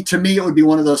would be, to me, it would be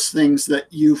one of those things that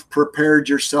you've prepared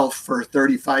yourself for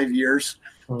 35 years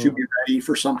to be ready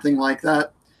for something like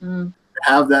that.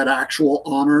 Have that actual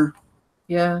honor.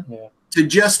 Yeah. To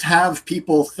just have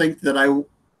people think that I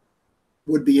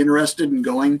would be interested in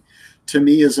going, to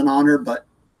me, is an honor. But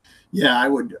yeah, I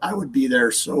would be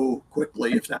there so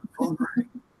quickly if that phone rang.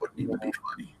 Wouldn't even be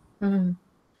funny.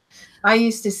 I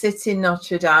used to sit in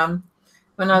Notre Dame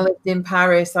when I lived in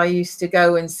Paris. I used to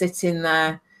go and sit in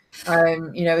there,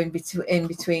 you know, in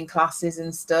between classes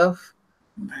and stuff.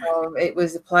 It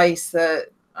was a place that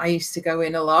I used to go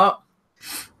in a lot.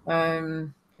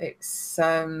 It's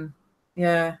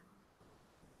Yeah.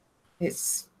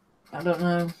 It's, I don't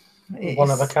know. It's,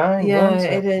 one of a kind. Yeah,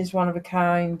 Isn't it is one of a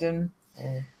kind. And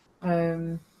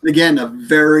again, a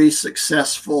very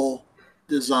successful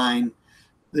design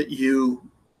that you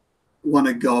want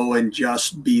to go and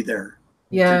just be there.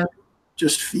 Yeah.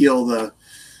 Just feel the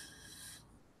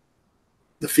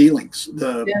feelings.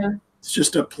 It's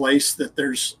just a place that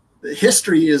the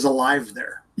history is alive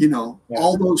there. You know,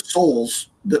 all those souls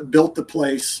that built the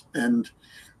place and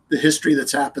the history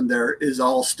that's happened there is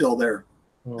all still there.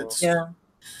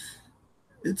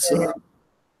 It's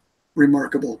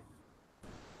remarkable.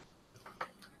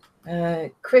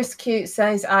 Chris Cute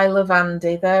says, I love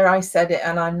Andy. There, I said it,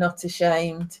 and I'm not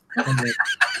ashamed.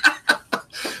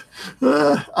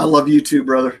 I love you too,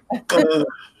 brother.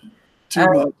 Too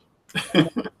much.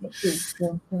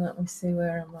 Let me see,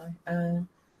 where am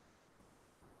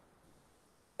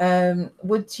I?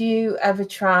 Would you ever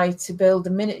try to build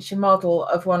a miniature model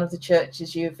of one of the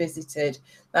churches you have visited?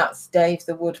 That's Dave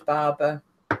the Wood Barber.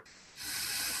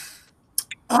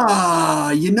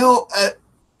 You know,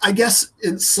 I guess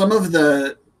in some of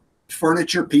the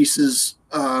furniture pieces,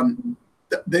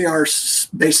 they are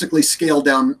basically scaled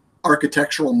down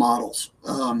architectural models.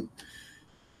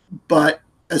 But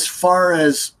as far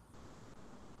as,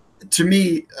 to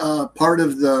me, part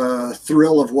of the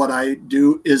thrill of what I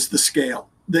do is the scale,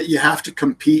 that you have to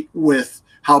compete with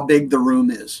how big the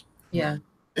room is. Yeah.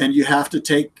 And you have to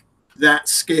take that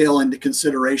scale into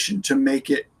consideration to make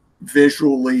it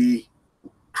visually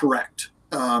correct.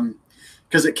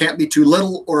 Because it can't be too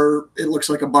little or it looks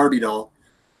like a Barbie doll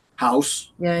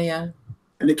house. Yeah.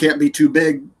 And it can't be too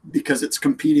big because it's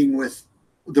competing with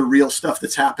the real stuff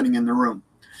that's happening in the room.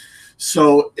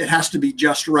 So it has to be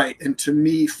just right. And to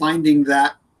me, finding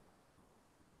that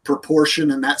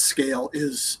proportion and that scale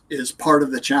is part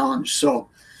of the challenge. So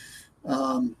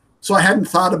so I hadn't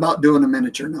thought about doing a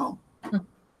miniature, no.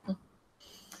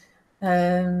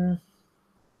 I'm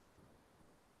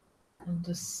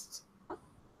just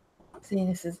seeing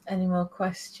if there's any more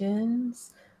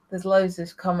questions. There's loads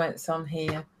of comments on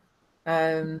here.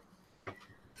 Right,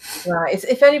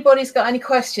 if anybody's got any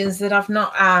questions that I've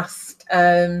not asked,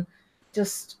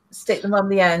 just stick them on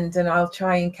the end and I'll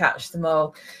try and catch them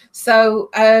all. So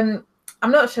I'm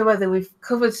not sure whether we've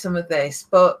covered some of this,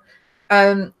 but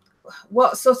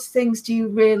what sort of things do you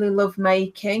really love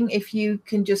making? If you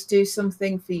can just do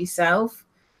something for yourself,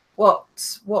 what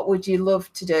would you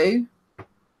love to do?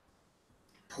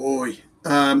 Boy,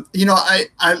 you know,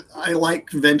 I like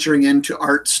venturing into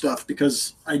art stuff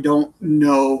because I don't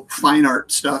know fine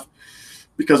art stuff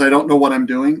because I don't know what I'm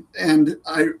doing. And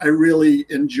I really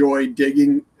enjoy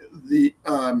digging the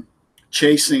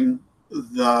chasing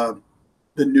the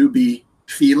newbie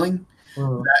feeling,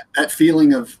 that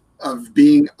feeling of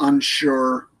being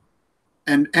unsure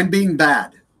and being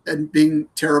bad and being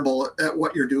terrible at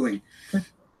what you're doing.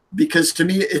 Because to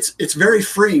me, it's very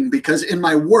freeing, because in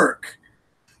my work,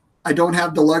 I don't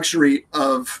have the luxury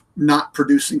of not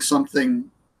producing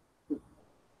something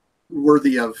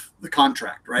worthy of the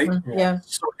contract, right? Yeah.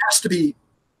 So it has to be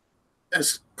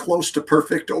as close to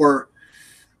perfect or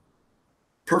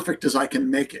perfect as I can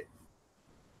make it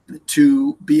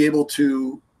to be able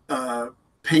to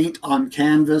paint on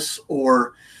canvas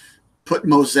or put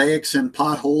mosaics and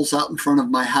potholes out in front of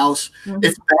my house.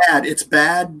 It's bad. It's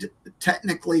bad.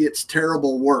 Technically, it's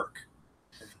terrible work,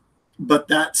 but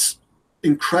that's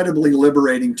incredibly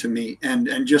liberating to me,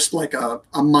 and just like a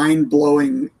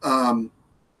mind-blowing, I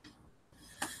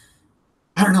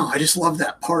don't know, I just love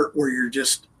that part where you're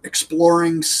just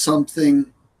exploring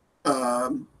something,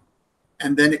 and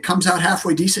then it comes out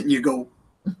halfway decent and you go,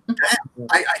 damn,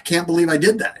 I can't believe I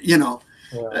did that, you know.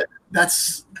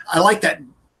 I like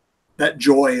that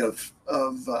joy of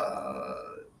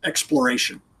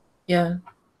exploration. Yeah,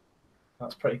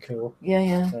 that's pretty cool.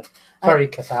 Yeah. Very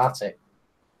cathartic.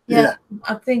 Yeah,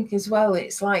 I think as well,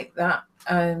 it's like that.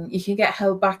 You can get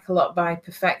held back a lot by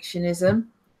perfectionism.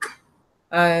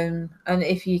 And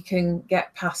if you can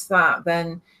get past that,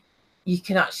 then you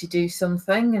can actually do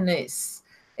something. And it's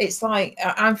like,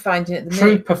 I'm finding it.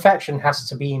 True perfection has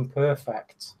to be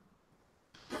imperfect.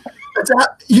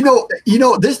 You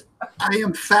know, this, I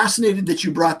am fascinated that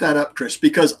you brought that up, Chris,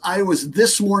 because I was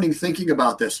this morning thinking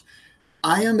about this.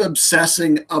 I am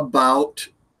obsessing about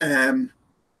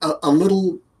a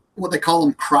little, what they call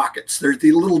them, crockets. They're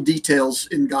the little details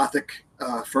in Gothic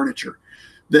furniture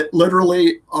that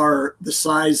literally are the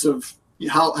size of,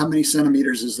 how many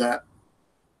centimeters is that?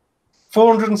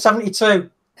 472.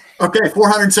 Okay,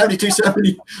 472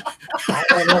 centimeters.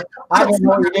 I don't know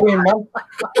what you're doing, man.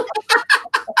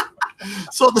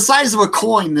 So the size of a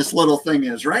coin, this little thing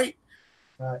is, right?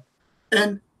 Right.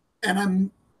 And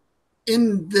I'm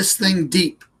in this thing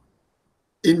deep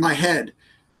in my head.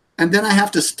 And then I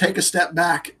have to take a step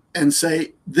back and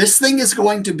say, this thing is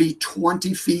going to be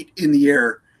 20 feet in the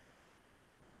air.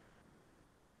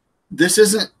 This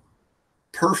isn't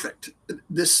perfect.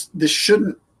 This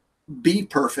shouldn't be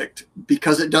perfect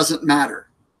because it doesn't matter,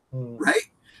 right?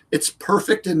 It's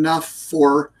perfect enough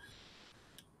for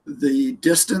the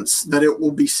distance that it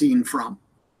will be seen from.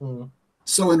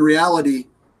 So in reality,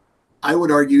 I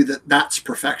would argue that that's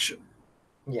perfection.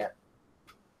 Yeah.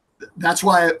 That's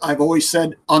why I've always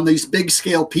said on these big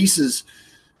scale pieces,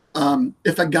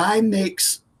 if a guy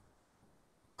makes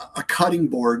a cutting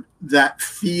board that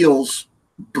feels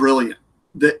brilliant,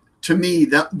 that to me,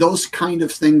 that those kind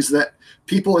of things that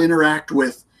people interact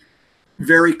with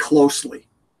very closely,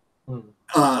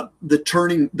 the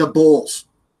turning, the bowls,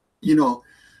 you know,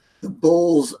 the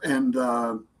bowls and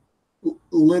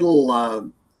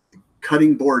little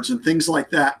cutting boards and things like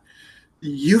that,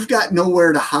 you've got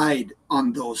nowhere to hide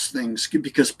on those things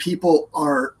because people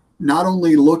are not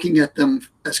only looking at them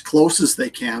as close as they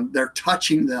can, they're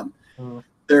touching them.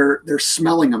 They're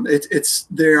smelling them.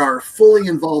 They are fully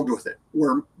involved with it.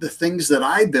 Where the things that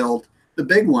I build, the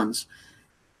big ones,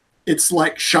 it's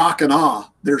like shock and awe.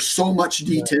 There's so much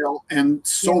detail and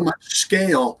so much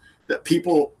scale that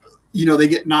people, you know, they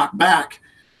get knocked back.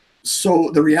 So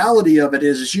the reality of it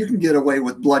is you can get away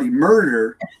with bloody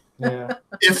murder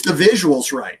if the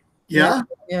visual's right. Yeah.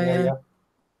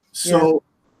 So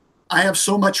I have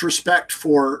so much respect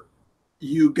for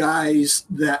you guys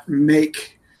that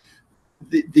make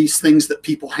these things that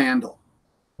people handle.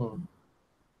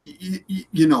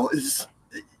 You know,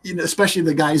 especially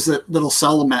the guys that'll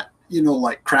sell them at, you know,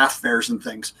 like craft fairs and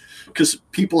things, because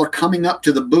people are coming up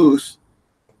to the booth,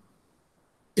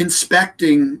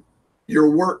 inspecting your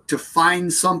work to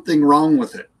find something wrong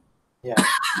with it.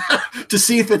 To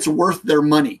see if it's worth their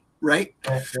money, right?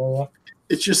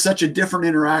 It's just such a different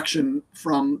interaction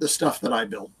from the stuff that I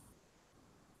build.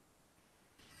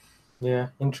 Yeah,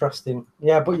 interesting.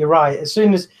 Yeah, but you're right. As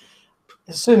soon as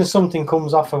something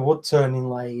comes off a wood turning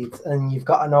lathe and you've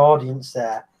got an audience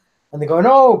there and they're going,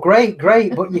 "Oh, great,"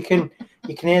 but you can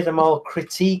hear them all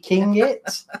critiquing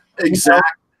it. Exactly.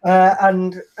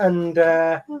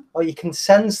 Or you can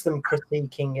sense them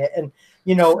critiquing it, and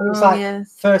you know, it's like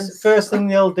first thing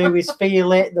they'll do is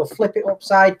feel it. They'll flip it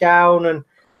upside down, and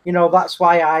you know that's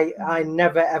why I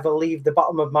never ever leave the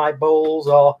bottom of my bowls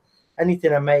or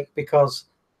anything I make, because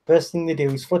first thing they do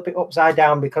is flip it upside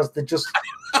down because they're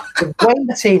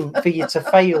waiting for you to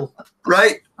fail.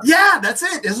 Right? Yeah, that's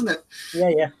it, isn't it?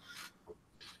 Yeah.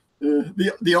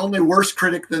 The only worse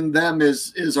critic than them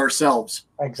is ourselves.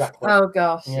 Exactly. Oh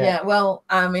gosh, yeah. Well,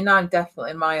 I mean, I'm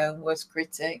definitely my own worst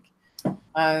critic.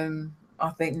 I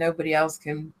think nobody else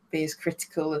can be as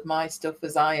critical of my stuff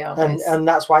as I am. And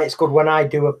that's why it's good when I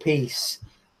do a piece.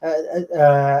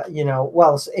 You know,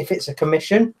 well, if it's a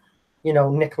commission, you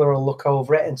know, Nicola will look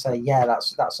over it and say, "Yeah,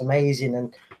 that's amazing,"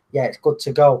 and yeah, it's good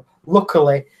to go.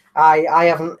 Luckily, I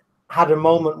haven't had a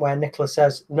moment where Nicola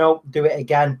says, "No, do it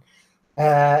again."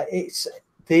 It's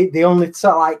the only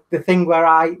sort of like the thing where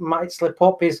I might slip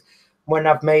up is when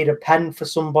I've made a pen for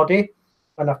somebody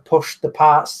and I've pushed the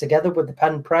parts together with the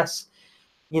pen press.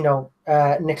 You know,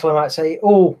 Nicola might say,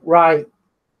 "Oh, right,"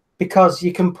 because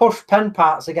you can push pen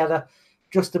parts together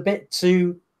just a bit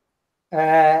too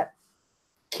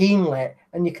keenly,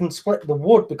 and you can split the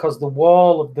wood because the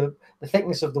wall of the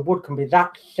thickness of the wood can be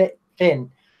that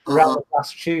thin around the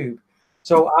glass tube.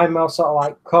 So I'm also sort of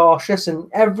like cautious, and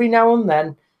every now and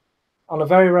then, on a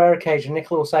very rare occasion,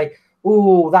 Nicola will say,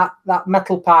 "Oh, that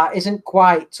metal part isn't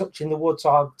quite touching the wood," so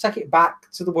I'll take it back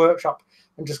to the workshop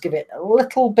and just give it a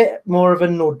little bit more of a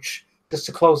nudge just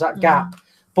to close that gap.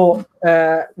 But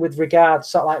with regards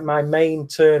sort of like my main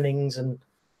turnings and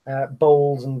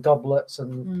bowls and goblets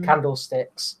and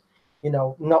candlesticks, you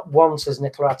know, not once has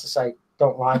Nicola had to say,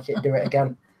 "Don't like it, do it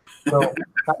again." So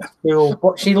that's cool.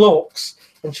 But she looks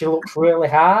really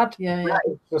hard. Yeah.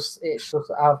 It's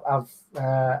just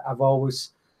I've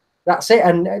always, that's it.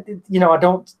 And you know, I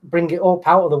don't bring it up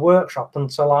out of the workshop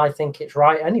until I think it's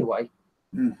right anyway.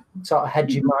 Sort of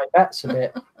hedging my bets a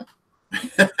bit.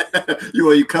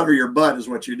 You cover your butt is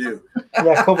what you do.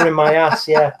 Yeah, covering my ass.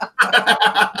 Yeah.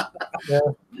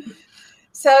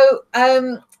 So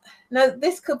now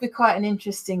this could be quite an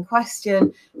interesting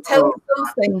question. Tell us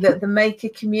something that the maker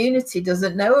community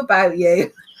doesn't know about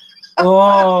you.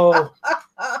 Oh.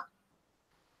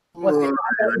 You've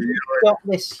got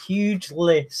this huge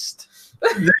list.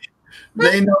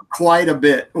 They know quite a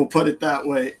bit. We'll put it that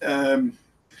way.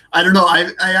 I don't know.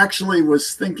 I actually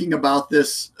was thinking about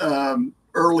this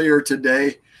earlier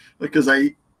today because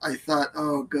I thought,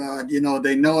 oh God,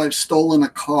 they know I've stolen a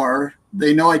car.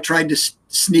 They know I tried to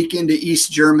sneak into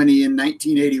East Germany in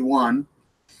 1981.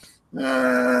 They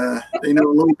know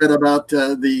a little bit about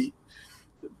the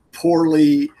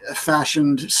poorly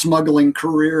fashioned smuggling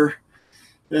career.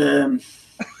 Yeah.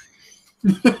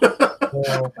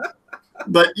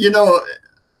 But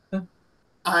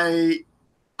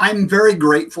I'm very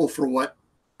grateful for what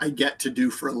I get to do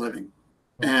for a living.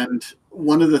 And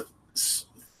one of the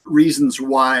reasons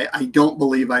why I don't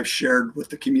believe I've shared with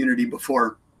the community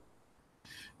before,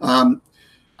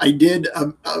 I did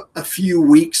a few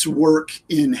weeks work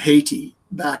in Haiti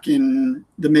back in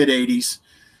the mid 80s.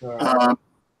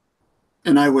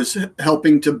 And I was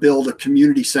helping to build a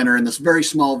community center in this very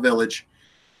small village.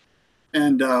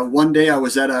 And one day I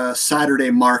was at a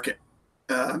Saturday market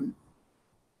in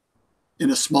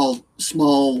a small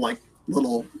like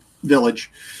little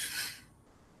village.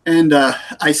 And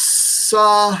I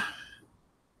saw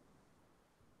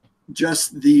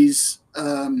just these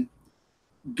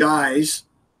guys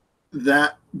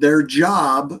that their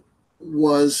job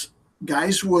was,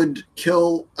 guys would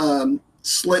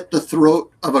slit the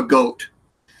throat of a goat.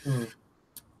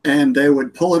 And they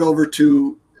would pull it over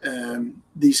to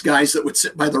these guys that would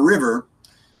sit by the river.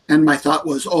 And my thought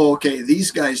was, oh, okay,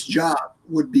 these guys' job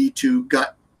would be to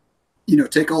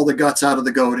take all the guts out of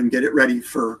the goat and get it ready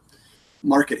for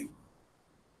marketing.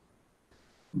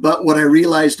 But what I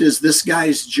realized is this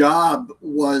guy's job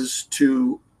was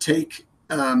to take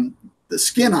the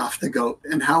skin off the goat.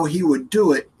 And how he would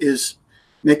do it is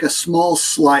make a small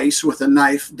slice with a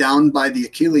knife down by the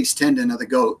Achilles tendon of the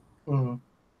goat.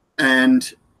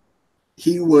 And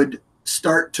he would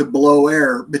start to blow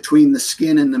air between the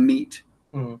skin and the meat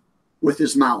with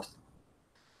his mouth.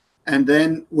 And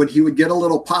then when he would get a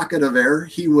little pocket of air,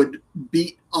 he would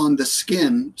beat on the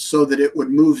skin so that it would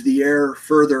move the air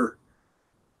further.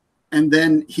 And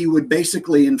then he would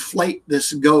basically inflate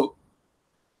this goat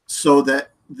so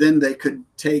that then they could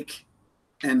take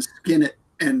and skin it.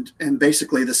 And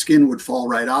basically the skin would fall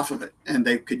right off of it. And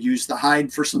they could use the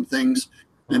hide for some things.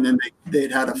 And then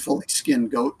they'd had a fully skinned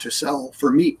goat to sell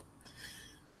for meat.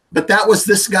 But that was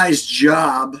this guy's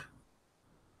job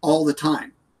all the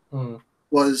time,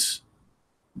 was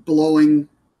blowing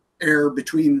air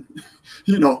between,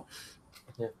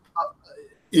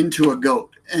 into a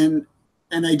goat. And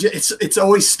it's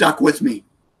always stuck with me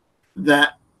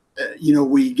that,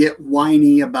 we get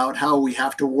whiny about how we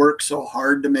have to work so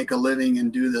hard to make a living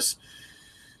and do this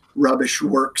rubbish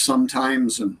work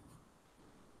sometimes. And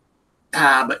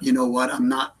but you know what? I'm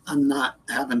not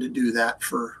having to do that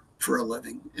for a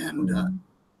living. And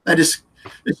it's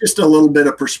just a little bit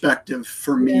of perspective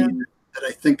for me that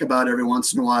I think about every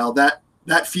once in a while. That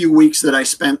few weeks that I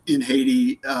spent in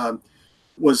Haiti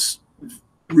was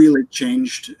really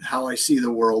changed how I see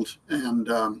the world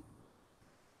and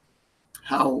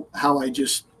how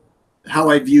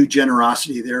I view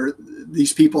generosity.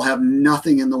 These people have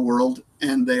nothing in the world,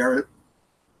 and they are,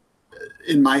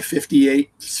 in my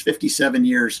 57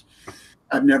 years,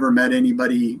 I've never met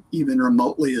anybody even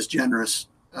remotely as generous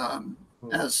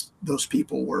as those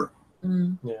people were.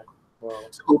 Yeah. Wow.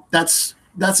 So that's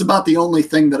about the only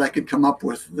thing that I could come up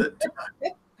with that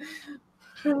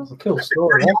It's a cool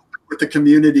story. with the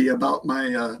community about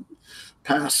my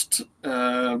past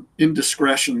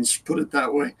indiscretions, put it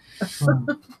that way.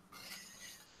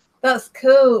 That's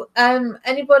cool.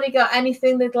 Anybody got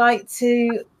anything they'd like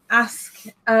to ask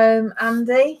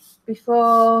Andy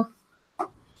before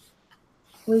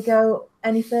we go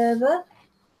any further?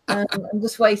 I'm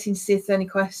just waiting to see if there's any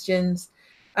questions.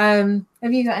 Have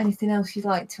you got anything else you'd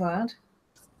like to add?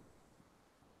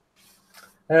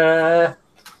 All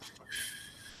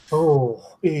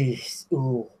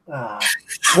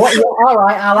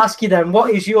right, I'll ask you then.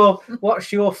 What's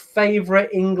your favourite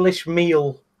English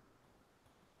meal?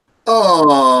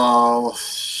 Oh,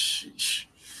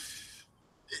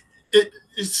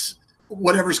 it's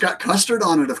whatever's got custard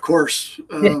on it, of course.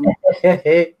 Going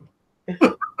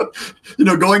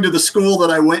to the school that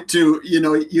I went to,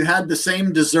 you had the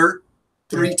same dessert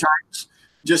 3 times,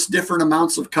 just different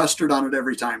amounts of custard on it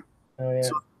every time. Oh, yeah.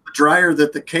 So the drier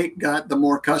that the cake got, the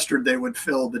more custard they would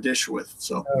fill the dish with.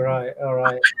 So. All right.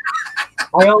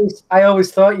 I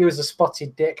always thought you was a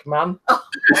spotted dick, man.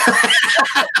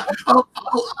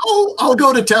 I'll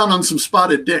go to town on some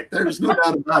spotted dick. There's no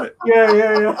doubt about it.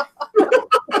 Yeah.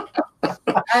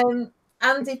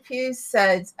 Andy Pugh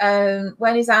said,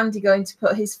 when is Andy going to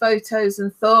put his photos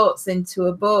and thoughts into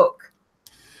a book?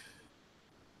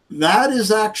 That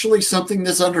is actually something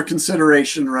that's under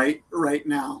consideration right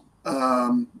now.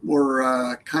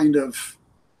 We're kind of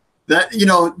that,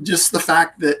 just the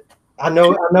fact that I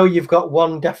know you've got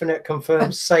one definite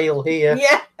confirmed sale here.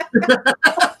 Yeah.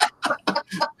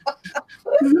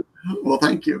 Well,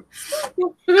 thank you.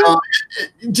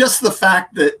 Just the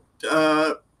fact that,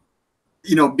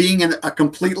 being a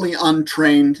completely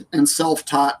untrained and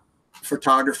self-taught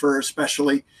photographer,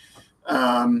 especially,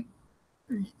 how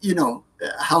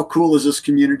cool is this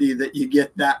community that you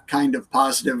get that kind of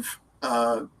positive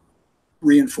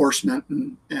reinforcement?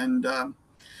 And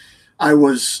I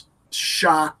was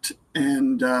shocked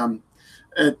and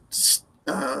at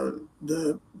the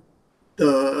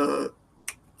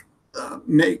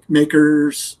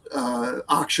makers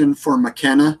auction for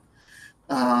McKenna.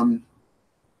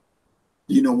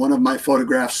 One of my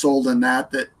photographs sold in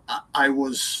that I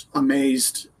was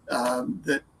amazed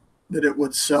that it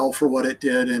would sell for what it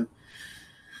did. And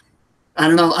I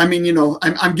don't know. I mean,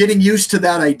 I'm getting used to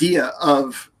that idea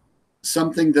of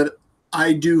something that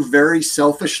I do very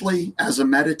selfishly as a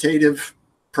meditative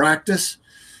practice.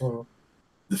 Mm.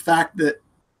 The fact that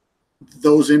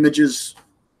those images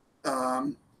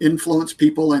influence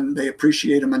people and they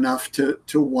appreciate them enough to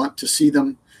want to see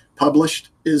them published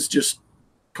is just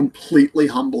completely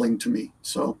humbling to me.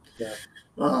 So, yeah.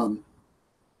 Well,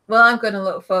 I'm going to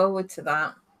look forward to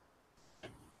that.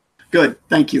 Good.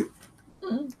 Thank you.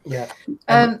 Yeah.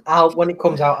 When it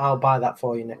comes out, I'll buy that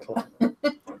for you, Nicola.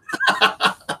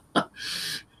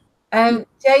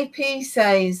 JP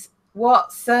says,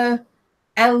 what's a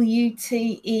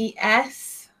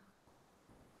LUTES?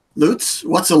 Lutz?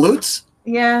 What's a Lutz?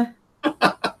 Yeah.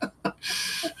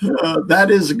 That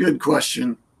is a good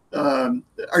question.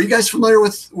 Are you guys familiar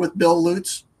with Bill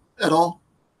Lutz at all?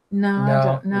 No, I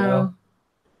don't know. No.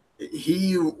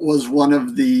 He was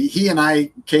he and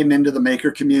I came into the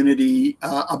maker community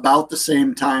about the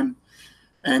same time.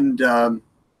 And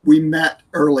we met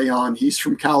early on. He's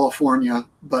from California,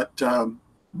 but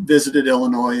visited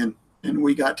Illinois and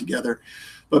we got together.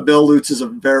 But Bill Lutz is a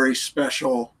very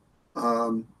special,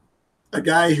 a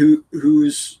guy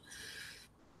who's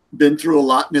been through a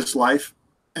lot in his life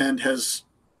and has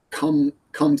come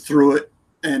through it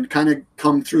and kind of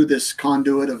come through this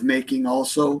conduit of making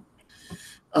also,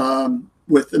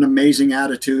 with an amazing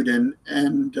attitude and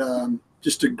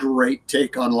just a great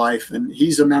take on life. And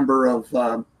he's a member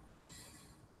of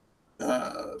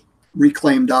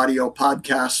Reclaimed Audio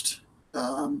podcast,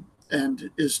 and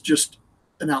is just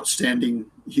an outstanding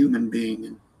human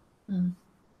being, and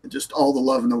just all the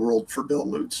love in the world for Bill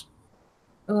Lutz.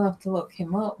 We'll have to look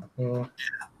him up.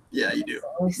 Yeah, you do.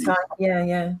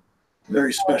 Yeah.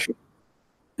 Very special.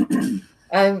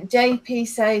 JP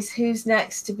says, who's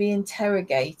next to be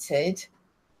interrogated?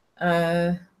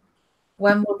 When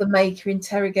will the maker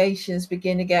interrogations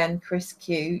begin again? Chris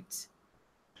Cute.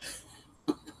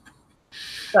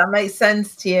 That makes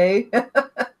sense to you?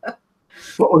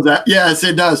 What was that? Yes,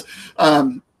 it does.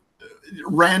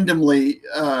 Randomly,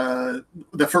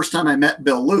 the first time I met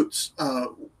Bill Lutz,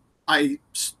 I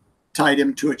tied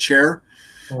him to a chair.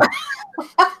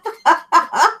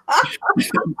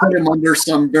 Put him under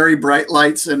some very bright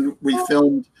lights, and we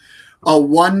filmed a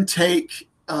one-take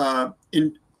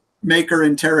maker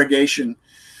interrogation,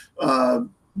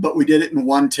 but we did it in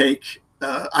one take.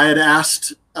 I had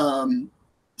asked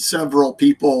several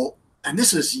people, and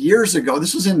this is years ago.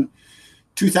 This was in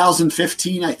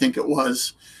 2015, I think it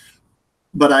was.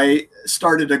 But I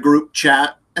started a group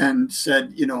chat and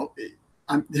said,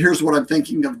 here's what I'm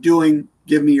thinking of doing.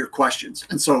 Give me your questions.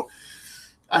 And so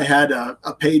I had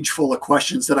a page full of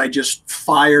questions that I just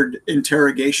fired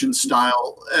interrogation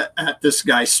style at this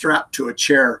guy strapped to a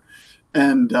chair.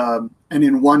 And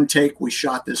in one take, we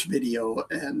shot this video.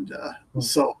 And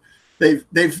so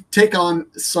they've taken on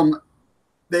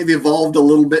they've evolved a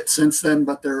little bit since then,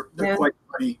 but they're quite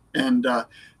funny. And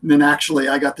then actually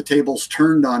I got the tables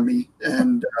turned on me,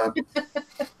 and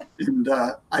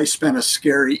I spent a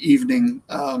scary evening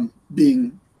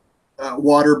being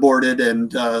waterboarded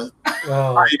and tied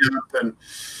up,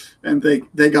 and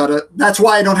they got that's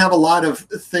why I don't have a lot of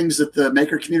things that the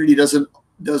maker community doesn't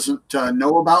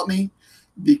know about me,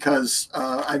 because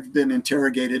I've been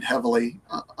interrogated heavily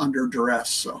under duress.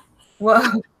 So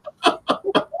wow.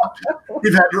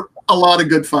 We've had a lot of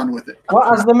good fun with it. What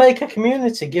has the maker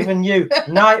community given you?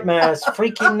 Nightmares,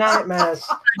 freaking nightmares.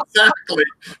 Exactly.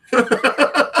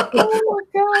 Oh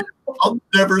my God. I'll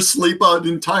never sleep an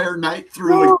entire night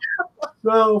through again.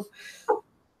 No.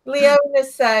 Leona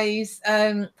says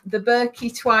the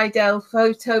Birkey Twidell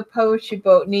photo poetry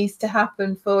book needs to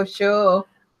happen for sure.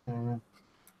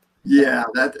 Yeah,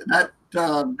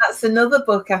 that's another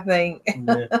book, I think.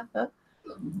 Yeah.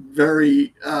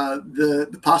 Very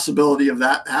the possibility of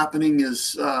that happening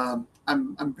is I'm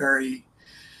very,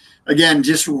 again,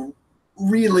 just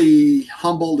really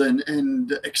humbled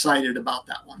and excited about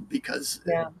that one, because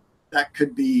that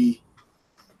could be,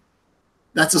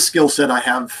 that's a skill set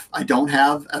I don't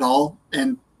have at all.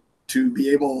 And to be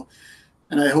able,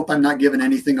 and I hope I'm not giving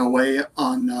anything away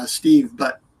on Steve,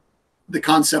 but the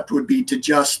concept would be to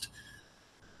just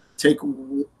take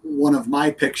one of my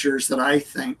pictures that I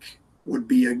think would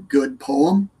be a good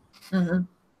poem,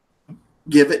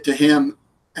 give it to him,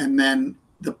 and then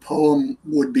the poem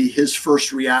would be his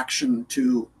first reaction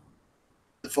to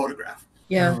the photograph.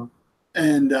 Yeah.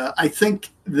 And I think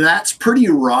that's pretty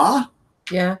raw.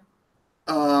 Yeah.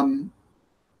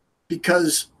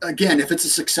 Because again, if it's a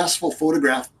successful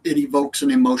photograph, it evokes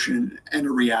an emotion and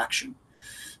a reaction.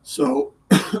 So,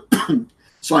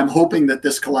 so I'm hoping that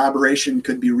this collaboration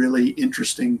could be really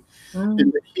interesting, and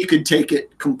that he could take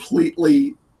it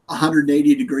completely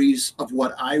 180 degrees of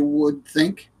what I would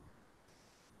think.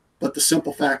 But the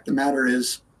simple fact of the matter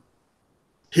is,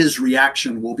 his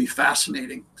reaction will be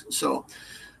fascinating. So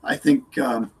I think,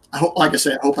 I hope, like I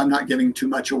say, I hope I'm not giving too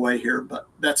much away here, but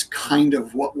that's kind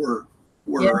of what we're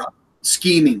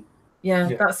scheming. Yeah,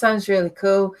 that sounds really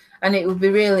cool. And it would be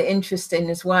really interesting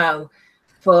as well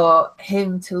for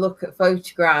him to look at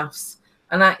photographs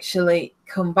and actually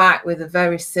come back with a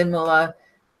very similar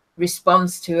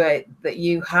response to it that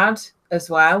you had as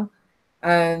well.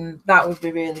 That would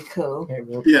be really cool.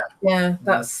 Yeah,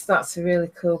 that's a really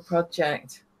cool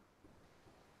project.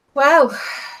 Well,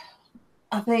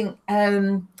 I think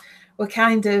we're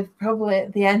kind of probably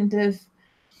at the end of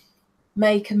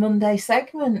Make a Monday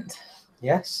segment.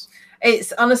 Yes.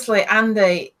 It's honestly,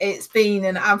 Andy, it's been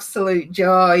an absolute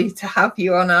joy to have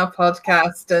you on our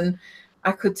podcast, and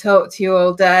I could talk to you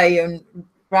all day and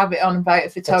rabbit on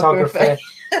about photography.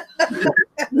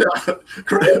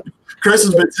 Chris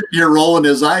has been sitting here rolling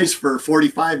his eyes for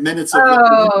 45 minutes. No,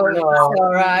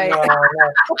 all right.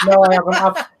 No, I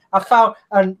haven't. I found,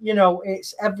 and you know,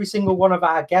 it's every single one of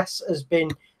our guests has been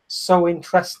so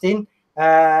interesting,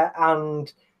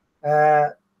 and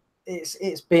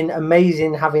it's been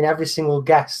amazing having every single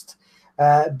guest.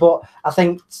 But I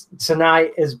think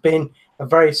tonight has been a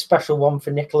very special one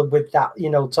for Nicola, with that, you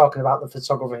know, talking about the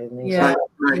photography and things. Yeah,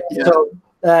 right. Yeah. So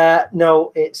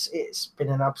no, it's been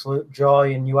an absolute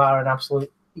joy, and you are an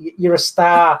absolute, you're a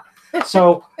star.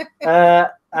 So yeah,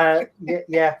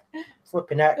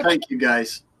 flipping heck. Thank you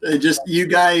guys. You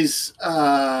guys,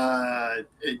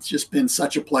 it's just been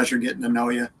such a pleasure getting to know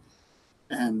you.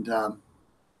 And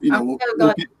you know, I'm so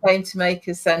glad you came to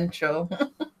Maker Central.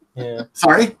 Yeah.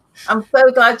 Sorry? I'm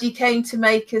so glad you came to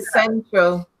Maker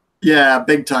Central. Yeah,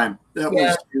 big time. That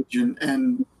was huge,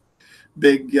 and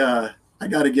big. I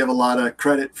got to give a lot of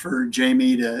credit for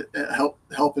Jamie to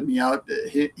helping me out.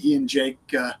 He and Jake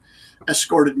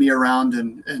escorted me around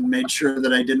and made sure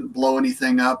that I didn't blow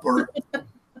anything up or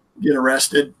get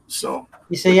arrested. So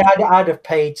you see, I'd have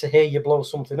paid to hear you blow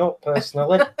something up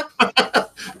personally.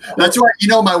 That's why, you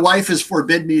know, my wife has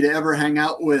forbid me to ever hang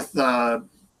out with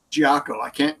Giaco.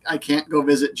 I can't go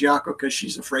visit Giaco because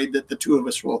she's afraid that the two of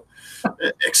us will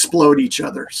explode each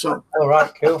other. So all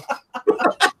right, cool.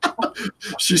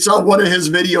 She saw one of his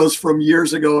videos from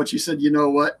years ago, and she said, "You know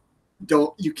what?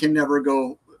 You can never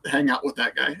go hang out with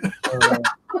that guy."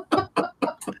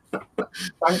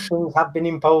 Sanctions have been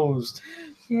imposed.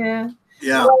 Yeah.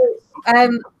 Yeah.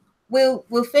 Well,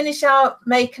 we'll finish our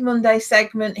Make a Monday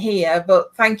segment here,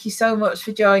 but thank you so much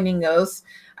for joining us.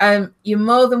 You're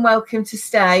more than welcome to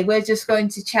stay. We're just going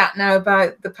to chat now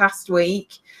about the past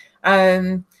week,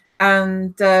 and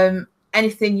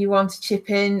anything you want to chip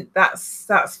in, that's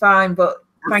fine. But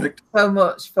thank you so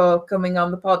much for coming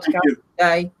on the podcast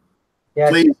today. Yeah.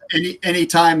 Please,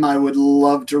 anytime, I would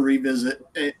love to revisit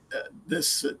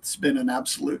this. It's been an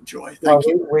absolute joy. Thank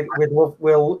you.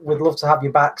 We'd love to have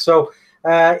you back. So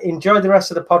enjoy the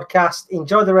rest of the podcast.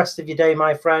 Enjoy the rest of your day,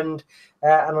 my friend.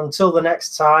 And until the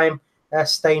next time,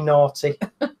 stay naughty.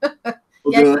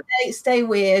 Stay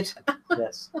weird.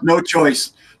 Yes. No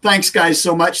choice. Thanks, guys,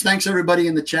 so much. Thanks, everybody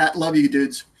in the chat. Love you,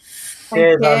 dudes.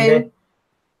 Cheers, Andy.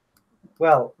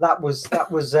 Well, that was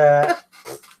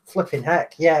flipping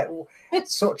heck. Yeah,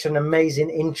 such an amazing,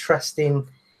 interesting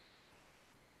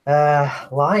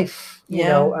life, you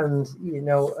know, and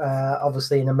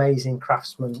obviously an amazing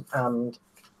craftsman and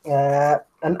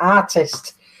an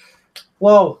artist.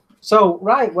 Whoa. So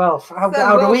right, well, how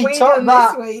do we talk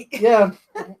that? This week? Yeah.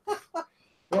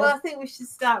 Well, I think we should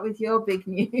start with your big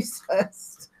news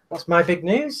first. What's my big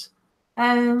news?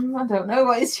 I don't know.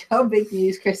 What is your big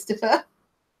news, Christopher?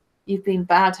 You've been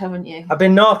bad, haven't you? I've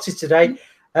been naughty today.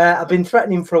 I've been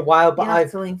threatening for a while, but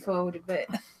I've to lean forward a bit.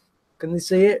 Can they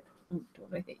see it? Don't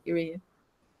want to hit your ear.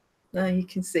 No, you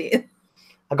can see it.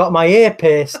 I got my ear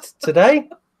pierced today.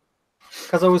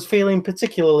 because I was feeling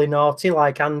particularly naughty,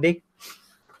 like Andy.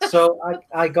 So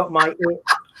I got my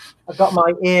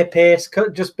ear pierced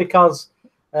just because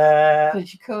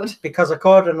you could. Because I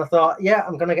could, and I thought, yeah,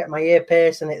 I'm gonna get my ear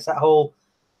pierced, and it's that whole,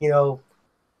 you know,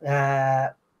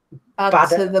 bad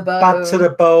to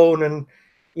the bone, and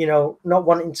you know, not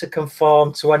wanting to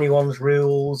conform to anyone's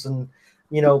rules, and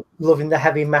you know, loving the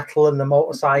heavy metal and the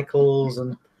motorcycles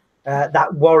and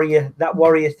that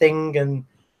warrior thing and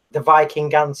the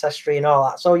Viking ancestry and all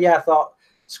that. So yeah, I thought,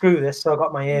 screw this. So I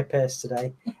got my ear pierced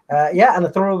today. Yeah, and I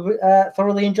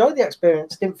thoroughly enjoyed the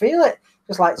experience. Didn't feel it.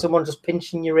 Just like someone just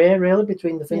pinching your ear, really,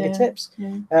 between the fingertips.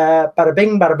 Bada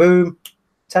bing, bada boom.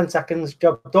 10 seconds,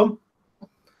 job done.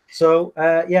 So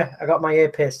yeah, I got my ear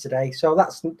pierced today. So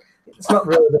it's not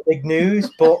really the big news,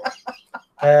 but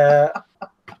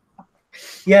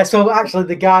yeah. So actually,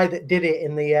 the guy that did it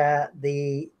in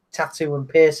the tattoo and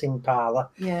piercing parlor,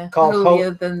 called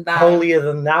Holier Than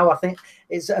Thou. I think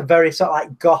it's a very sort of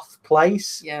like goth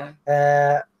place. Yeah.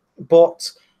 But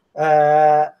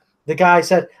the guy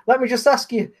said, "Let me just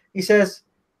ask you." He says,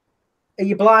 "Are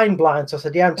you blind?" So I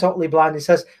said, "Yeah, I'm totally blind." He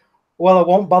says, "Well, I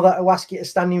won't bother to ask you to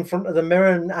stand in front of the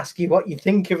mirror and ask you what you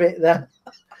think of it then."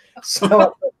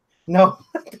 So no,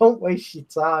 don't waste your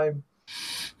time.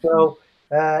 So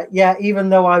yeah, even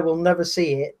though I will never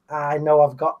see it, I know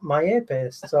I've got my ear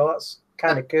pierced, so that's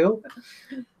kind of cool.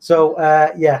 So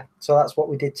yeah, so that's what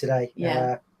we did today.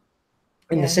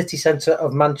 In the city centre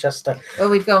of Manchester. Well,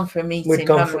 we've gone for a meeting,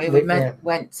 haven't we? We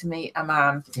went to meet a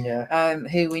man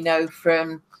who we know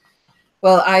from.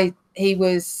 Well, he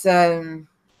was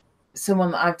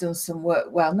someone that I've done some work.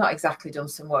 Well, not exactly done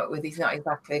some work with. He's not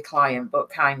exactly a client, but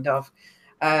kind of.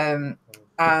 And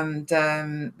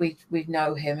we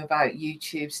know him about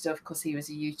YouTube stuff because he was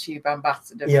a YouTube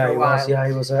ambassador for a while.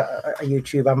 He was a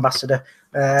YouTube ambassador.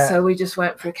 So we just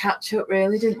went for a catch up,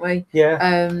 really, didn't we?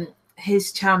 Yeah.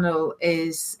 His channel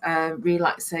is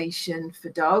relaxation for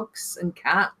dogs and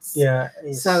cats. Yeah.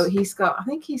 So I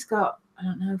think he's got I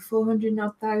don't know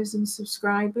 400,000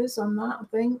 subscribers on that. I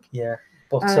think. Yeah,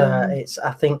 but it's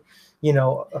I think you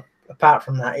know apart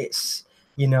from that it's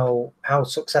you know how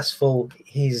successful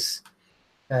his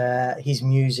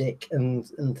music and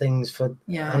things for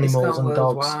animals and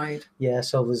worldwide. Dogs. Yeah,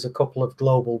 so there's a couple of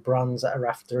global brands that are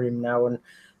after him now, and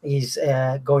he's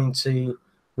going to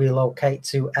relocate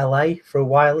to LA for a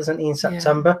while, isn't he, in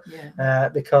September?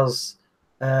 Because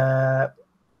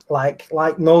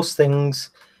like most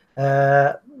things,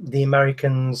 the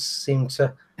Americans seem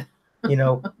to you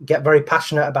know get very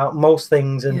passionate about most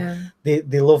things, and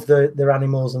they love their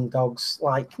animals and dogs,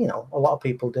 like you know a lot of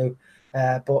people do.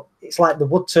 But it's like the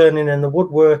wood turning and the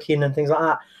woodworking and things like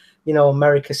that. You know,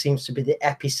 America seems to be the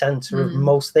epicenter of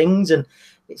most things, and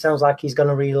it sounds like he's going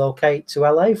to relocate to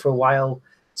LA for a while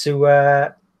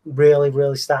to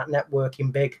really start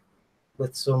networking big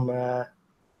with some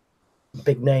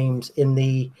big names in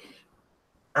the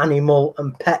animal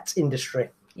and pet industry.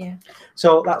 Yeah.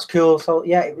 So that's cool. So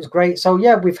yeah, it was great. So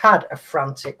yeah, we've had a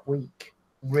frantic week,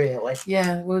 really.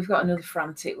 Yeah, well, we've got another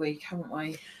frantic week, haven't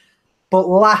we? But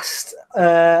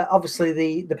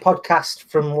obviously the podcast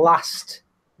from last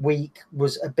week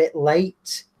was a bit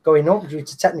late going up due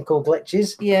to technical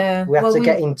glitches. Yeah. We had to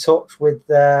get in touch with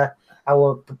our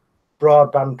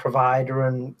broadband provider,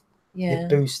 and they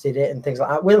boosted it and things like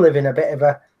that. We live in a bit of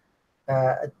a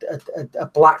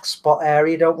black spot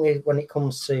area, don't we, when it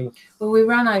comes to... Well, we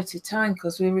ran out of time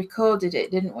because we recorded it,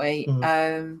 didn't we?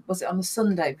 Was it on the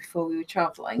Sunday before we were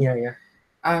travelling? Yeah.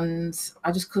 And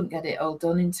I just couldn't get it all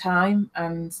done in time.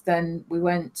 And then we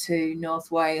went to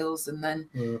North Wales, and then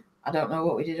I don't know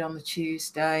what we did on the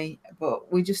Tuesday,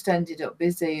 but we just ended up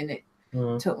busy, and it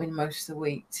took me most of the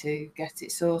week to get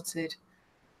it sorted.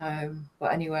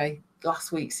 But anyway,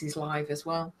 last week's is live as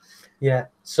well. Yeah,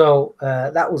 so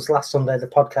that was last Sunday, the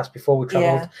podcast before we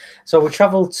travelled. So we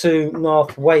travelled to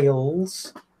North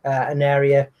Wales, an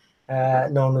area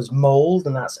known as Mold,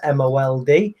 and that's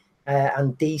MOLD,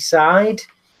 and D-side.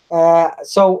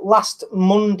 So last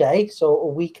Monday, so a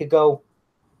week ago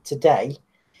today,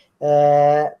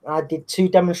 I did 2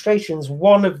 demonstrations.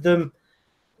 One of them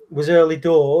was early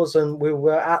doors, and we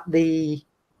were at the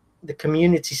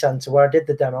community centre where I did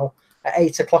the demo at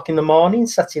 8 o'clock in the morning,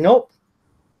 setting up.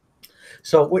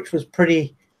 So, which was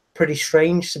pretty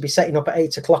strange to be setting up at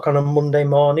 8 o'clock on a Monday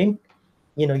morning.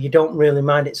 You know, you don't really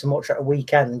mind it so much at a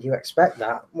weekend. You expect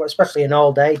that, well, especially an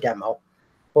all-day demo.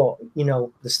 But you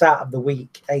know, the start of the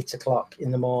week, 8 o'clock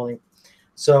in the morning.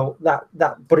 So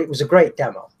but it was a great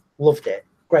demo. Loved it.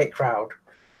 Great crowd.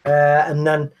 And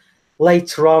then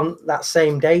later on that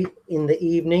same day in the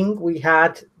evening, we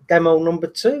had demo number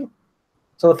 2.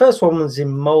 So the first one was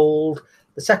in Mold.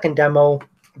 The second demo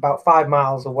about 5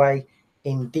 miles away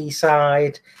in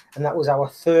D-side, and that was our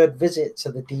 3rd visit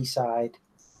to the D-side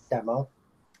demo.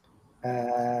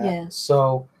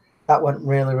 So that went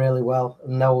really, really well.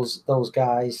 And those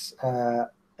guys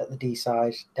at the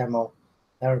D-side demo,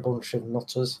 they're a bunch of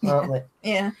nutters, aren't they?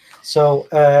 Yeah. So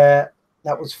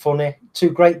that was funny. 2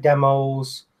 great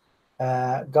demos.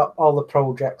 Got all the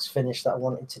projects finished that I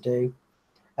wanted to do.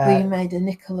 Well, you made a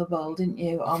Nicola bowl, didn't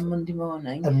you, on Monday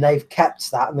morning? And they've kept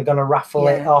that, and they're going to raffle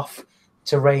it off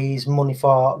to raise money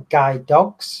for guide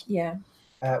dogs. Yeah.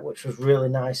 Which was really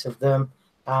nice of them.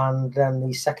 And then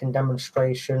the second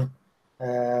demonstration,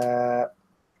 that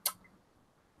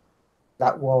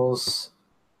was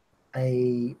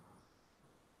a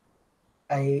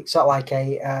sort of like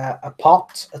a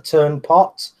pot, a turned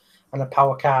pot, and a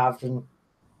power carved and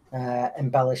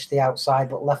embellished the outside,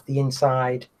 but left the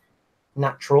inside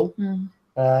natural.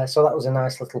 So that was a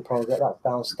nice little project. That's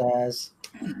downstairs.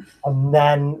 And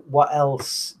then what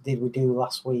else did we do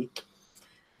last week?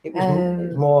 It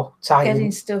was more tidying,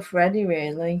 getting stuff ready,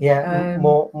 really. Yeah,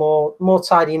 more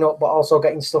tidying up, but also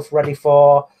getting stuff ready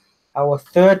for our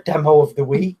 3rd demo of the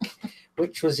week,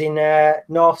 which was in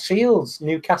North Shields,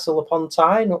 Newcastle upon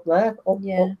Tyne, up there,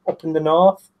 up in the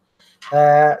north.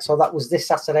 So that was this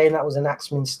Saturday, and that was an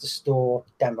Axminster store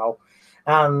demo,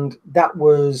 and that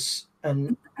was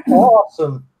an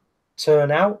awesome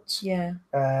turnout. Yeah.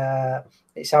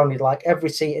 It sounded like every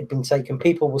seat had been taken.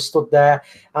 People were stood there,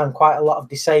 and quite a lot of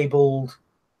disabled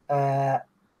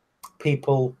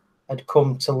people had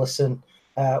come to listen.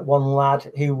 One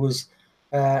lad who was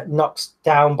knocked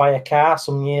down by a car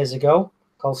some years ago,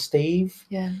 called Steve,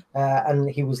 and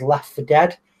he was left for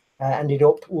dead. Ended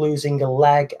up losing a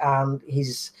leg, and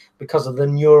because of the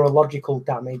neurological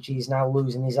damage, he's now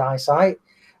losing his eyesight.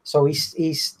 So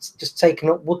he's just taken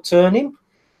up wood turning.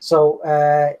 So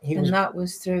that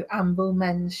was through Amble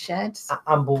Men's Sheds.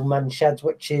 Amble Men's Sheds,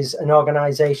 which is an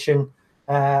organisation,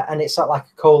 and it's sort of like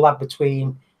a collab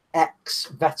between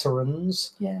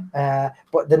ex-veterans.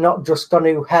 But they're not just going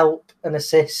to help and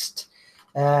assist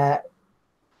veterans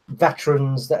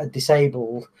that are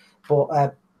disabled,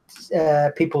 but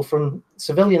people from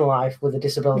civilian life with a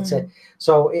disability.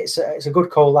 So it's a good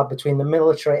collab between the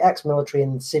military, ex-military,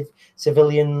 and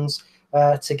civilians.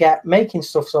 To get making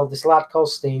stuff. So this lad called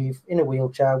Steve, in a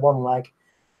wheelchair, 1 leg,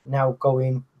 now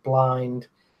going blind,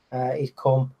 he'd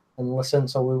come and listen.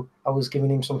 So I was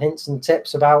giving him some hints and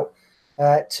tips about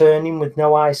turning with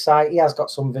no eyesight. He has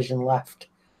got some vision left.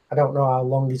 I don't know how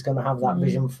long he's going to have that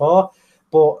vision for,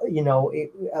 but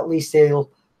at least he'll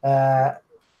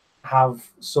have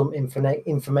some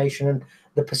information and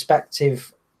the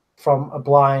perspective from a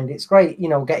blind. It's great,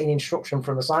 getting instruction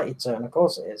from a sighted turn. Of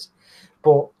course it is,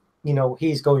 but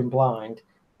he's going blind,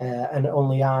 and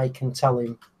only I can tell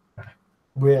him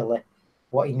really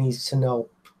what he needs to know,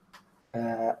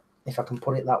 if I can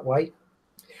put it that way.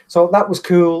 So that was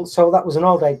cool. So that was an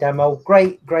all-day demo.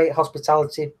 Great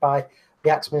hospitality by the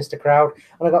Axminster crowd.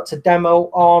 And I got to demo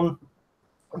on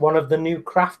one of the new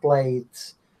craft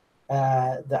lathes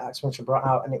that Axminster brought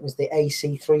out, and it was the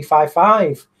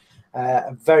AC355,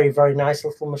 a very, very nice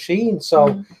little machine.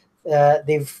 So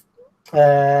they've...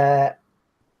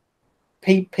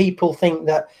 people think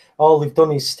that all they've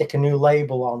done is stick a new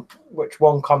label on, which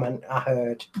one comment I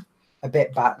heard a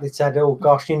bit back, they said, oh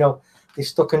gosh, they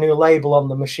stuck a new label on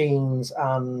the machines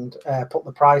and put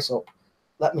the price up.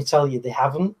 Let me tell you, they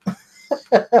haven't.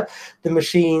 The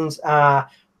machines are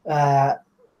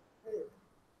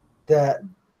the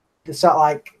sort of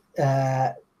like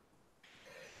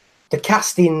the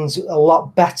casting's a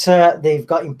lot better. They've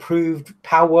got improved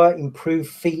power,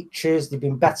 improved features. They've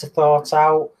been better thought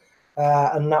out.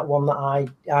 And that one that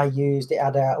I used, it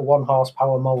had a 1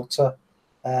 horsepower motor,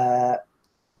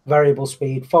 variable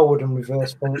speed, forward and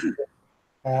reverse function,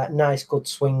 nice good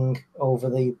swing over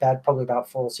the bed, probably about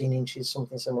 14 inches,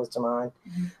 something similar to mine.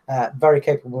 Very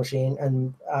capable machine,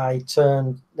 and I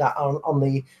turned that on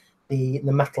the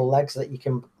metal legs that you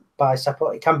can buy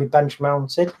separately. It can be bench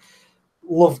mounted.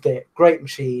 Loved it, great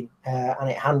machine, and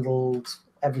it handled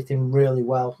everything really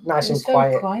well. Nice and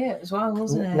quiet. Quiet as well,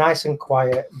 wasn't it? Nice and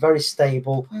quiet, very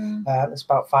stable. It's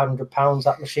about £500,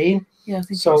 that machine. Yeah, I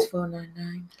think it's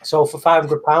 £499. So for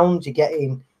 £500, you're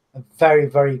getting a very,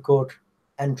 very good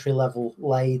entry-level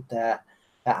lathe there.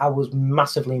 I was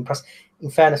massively impressed. In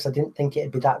fairness, I didn't think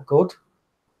it'd be that good,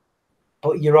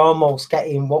 but you're almost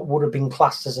getting what would have been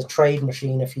classed as a trade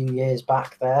machine a few years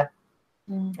back there.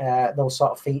 Those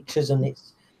sort of features, and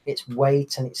its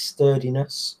weight and its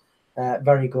sturdiness.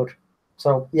 Very good.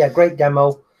 So yeah, great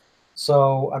demo.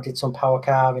 So I did some power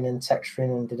carving and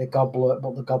texturing and did a goblet,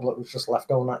 but the goblet was just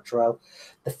left au naturel.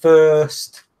 The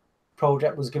first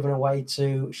project was given away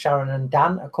to Sharon and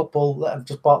Dan, a couple that have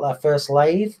just bought their first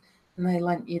lathe. And they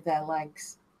lent you their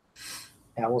legs.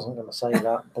 Yeah, I wasn't going to say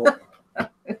that, but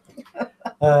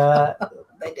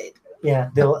They did.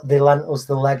 yeah, they lent us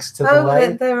the legs to the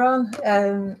lathe. They're on.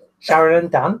 Sharon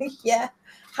and Dan. Yeah.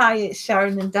 Hi, it's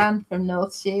Sharon and Dan from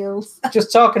North Shields.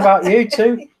 Just talking about you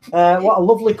two. What a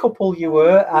lovely couple you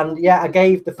were. And yeah, I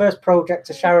gave the first project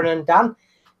to Sharon and Dan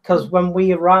because when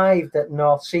we arrived at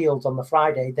North Shields on the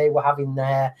Friday, they were having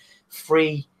their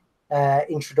free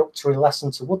introductory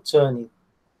lesson to wood turning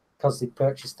because they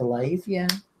purchased the lathe. Yeah.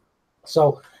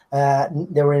 So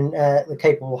they were in the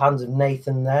capable hands of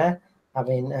Nathan there,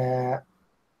 having a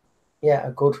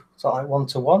good sort of like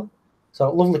one-to-one.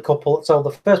 So lovely couple. So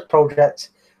the first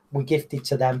project we gifted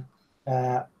to them,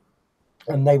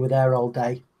 and they were there all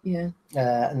day. Yeah.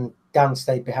 And Dan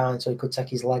stayed behind so he could take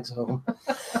his legs home.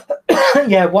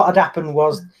 Yeah, what had happened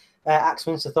was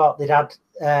Axminster thought they'd had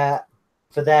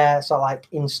for their sort of like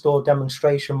in-store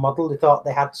demonstration model, they thought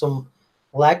they had some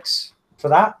legs for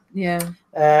that. Yeah.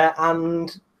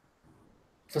 And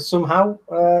for somehow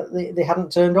they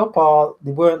hadn't turned up or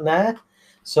they weren't there.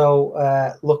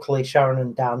 So luckily Sharon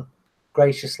and Dan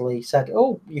graciously said,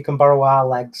 "Oh, you can borrow our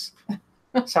legs."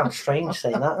 Sounds strange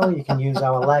saying that. Oh, you can use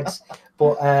our legs,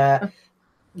 but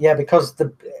yeah, because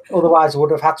otherwise I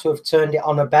would have had to have turned it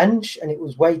on a bench, and it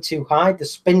was way too high. The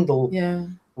spindle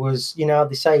was,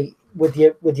 they say with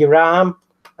your arm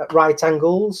at right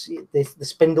angles, the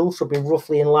spindle should be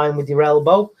roughly in line with your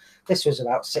elbow. This was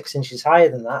about 6 inches higher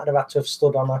than that. I'd have had to have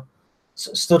stood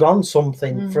on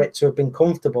something for it to have been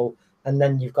comfortable. And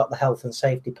then you've got the health and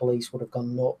safety police would have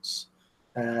gone nuts.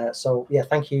 So yeah,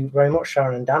 thank you very much,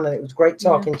 Sharon and Dan. And it was great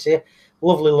talking to you.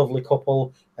 Lovely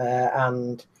couple.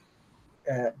 And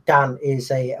Dan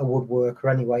is a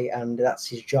woodworker anyway, and that's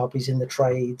his job. He's in the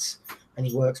trades and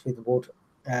he works with wood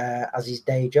as his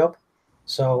day job.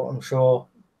 So I'm sure,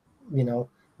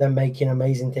 they're making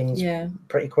amazing things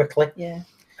pretty quickly. Yeah.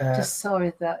 Just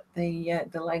sorry that the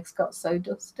legs got so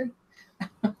dusty.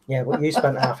 Yeah, but you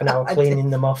spent half an hour cleaning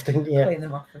them off, didn't you? Clean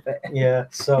them off a bit. Yeah,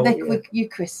 so you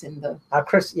christened them. I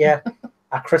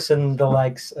christened the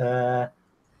legs.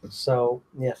 So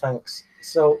yeah, thanks.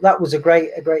 So that was a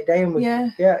great day, and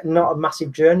not a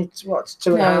massive journey. It's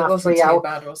 2.5, 3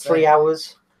 hours. 3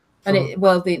 hours. And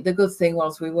the good thing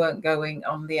was we weren't going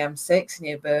on the M6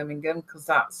 near Birmingham because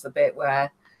that's the bit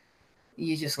where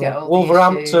you just get all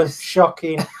Wolverhampton,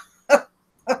 shocking.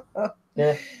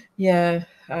 Yeah.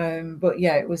 But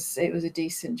yeah, it was a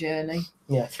decent journey.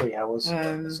 Yeah, 3 hours.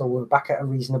 So we're back at a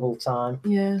reasonable time.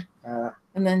 Yeah.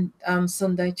 And then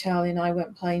Sunday, Charlie and I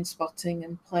went plane spotting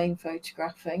and plane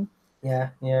photographing. Yeah,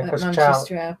 because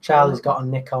Charlie's got a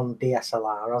Nikon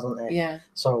DSLR, hasn't he? Yeah.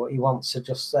 So he wants to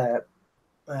just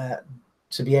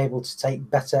to be able to take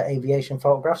better aviation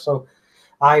photographs. So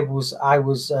I was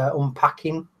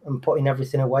unpacking and putting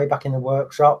everything away back in the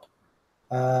workshop.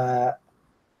 I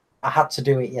had to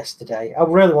do it yesterday. I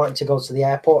really wanted to go to the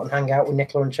airport and hang out with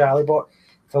Nicola and Charlie, but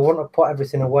if I wouldn't have put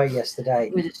everything away yesterday,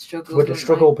 we'd have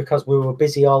struggled because we were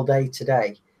busy all day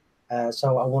today.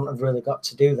 So I wouldn't have really got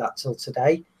to do that till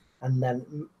today. And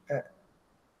then,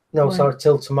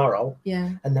 till tomorrow.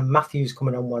 Yeah. And then Matthew's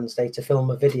coming on Wednesday to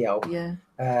film a video. Yeah.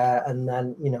 And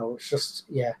then, it's just,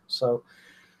 so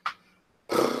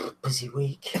busy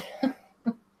week.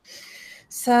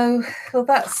 So, well,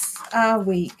 that's our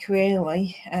week,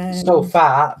 really. So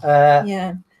far.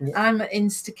 I'm at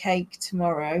Instacake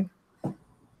tomorrow.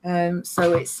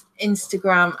 So it's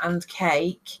Instagram and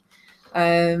cake.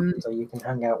 So you can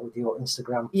hang out with your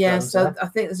Instagram friends. Yeah, so I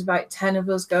think there's about 10 of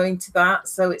us going to that.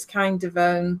 So it's kind of,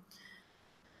 I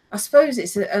suppose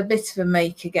it's a bit of a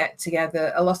maker get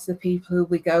together. A lot of the people who will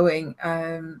be going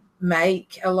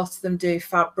make, a lot of them do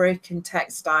fabric and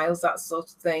textiles, that sort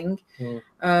of thing.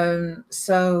 We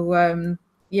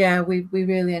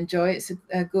really enjoy it. It's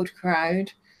a good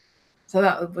crowd.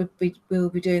 So we'll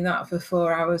be doing that for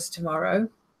 4 hours tomorrow.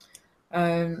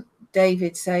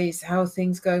 David says, how are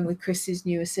things going with Chris's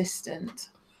new assistant?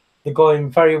 They're going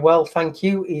very well, thank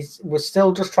you. We're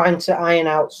still just trying to iron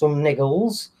out some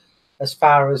niggles as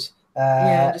far as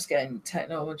just getting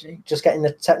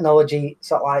the technology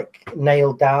sort of like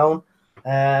nailed down.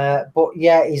 But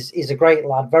yeah, he's a great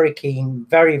lad, very keen,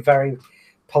 very, very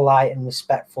polite and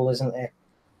respectful, isn't he?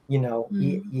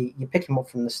 You pick him up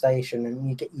from the station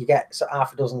and you get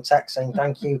half a dozen texts saying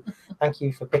thank you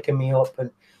for picking me up,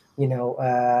 and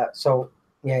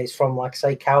he's from, like,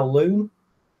 say, Kowloon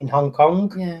in Hong Kong.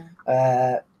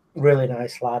 Really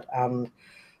nice lad. And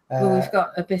we've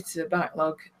got a bit of a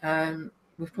backlog.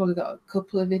 we've probably got a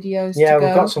couple of videos. Yeah, to go.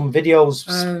 we've got some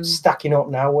videos stacking up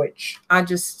now, which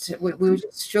we were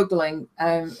just struggling.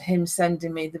 Him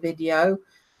sending me the video,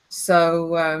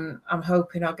 so I'm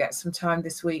hoping I'll get some time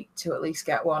this week to at least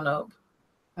get one up.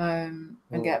 And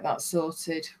get that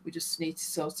sorted. We just need to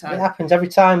sort out. It happens every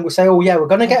time we say, "Oh yeah, we're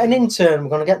going to get an intern. We're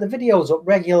going to get the videos up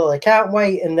regularly. Can't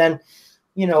wait." And then,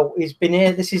 you know, he's been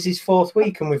here. This is his 4th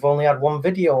week, and we've only had one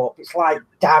video up. It's like,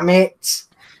 damn it!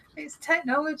 It's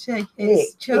technology.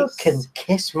 It can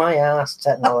kiss my ass.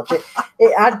 Technology.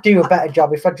 I'd do a better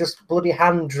job if I just bloody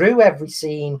hand drew every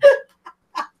scene.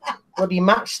 Bloody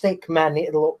matchstick men.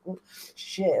 It'll look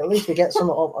shit. At least we get something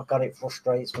up. Oh God, it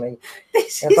frustrates me.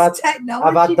 This I've is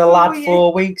technology. I've had the lad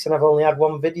 4 weeks and I've only had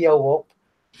one video up.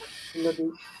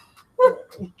 Bloody,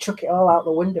 chuck it all out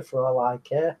the window for all I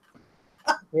care.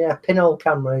 Yeah, pinhole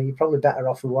camera. You're probably better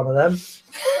off with one of them.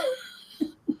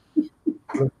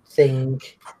 Good thing.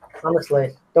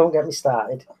 Honestly, don't get me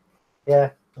started.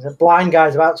 Yeah, the blind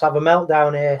guy's about to have a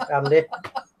meltdown here, Andy.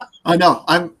 I know.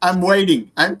 I'm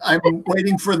waiting. I'm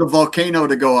waiting for the volcano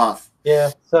to go off.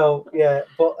 Yeah. So yeah,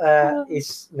 but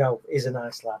he's a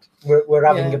nice lad. We're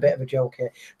having a bit of a joke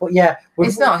here, but yeah,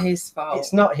 it's not his fault.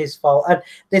 It's not his fault, and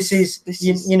this is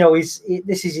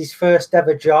his first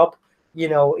ever job. You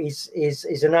know, he's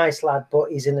a nice lad,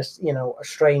 but he's in a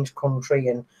strange country,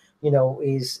 and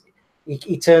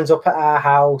he turns up at our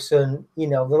house, and the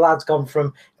lad's gone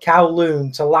from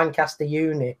Kowloon to Lancaster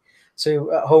Uni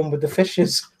to at home with the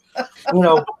Fishers.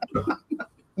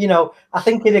 I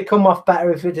think it'd have come off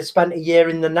better if he'd have spent a year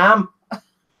in the NAM.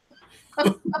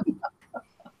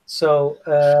 So,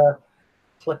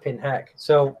 flipping heck.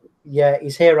 So, yeah,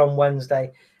 he's here on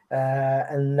Wednesday.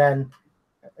 And then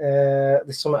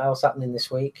there's something else happening this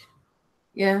week.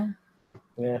 Yeah.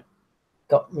 Yeah.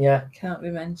 Can't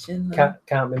be mentioned.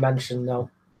 Can't be mentioned, no.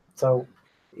 So,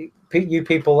 you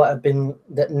people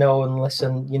that know and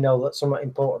listen, that something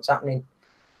important's happening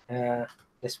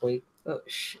this week. But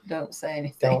don't say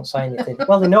anything. Don't say anything.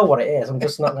 Well, they know what it is. I'm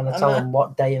just not going to tell them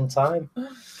what day and time.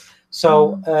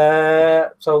 So,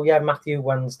 yeah, Matthew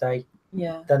Wednesday.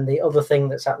 Yeah. Then the other thing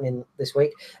that's happening this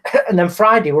week, and then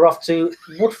Friday we're off to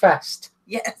Woodfest.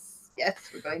 Yes,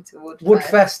 we're going to Woodfest.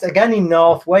 Woodfest again in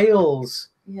North Wales.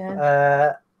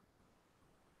 Yeah.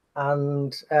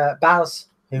 And Baz,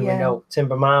 who we know,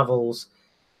 Timber Marvels,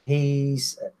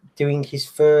 he's doing his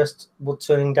first wood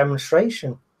turning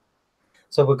demonstration.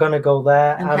 So we're going to go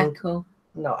there and heckle.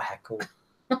 Not heckle.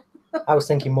 I was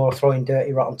thinking more throwing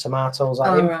dirty, rotten tomatoes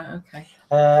at him. Right, okay.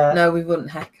 No, we wouldn't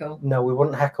heckle. No, we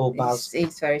wouldn't heckle Baz.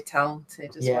 He's very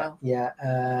talented as well. Yeah,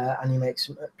 and he makes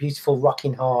beautiful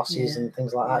rocking horses and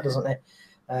things like that, doesn't he?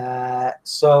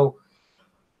 So,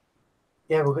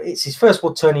 yeah, it's his first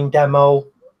wood turning demo.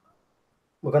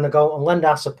 We're going to go and lend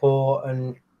our support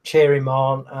and cheer him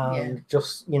on. And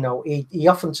just, he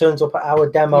often turns up at our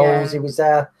demos. Yeah. He was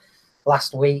there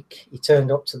last week. He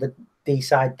turned up to the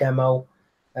D-side demo.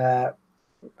 He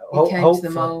came to the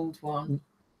mould one.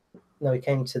 No, he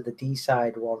came to the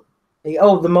D-side one. The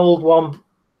mould one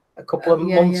a couple of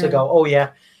months ago. Oh,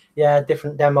 yeah,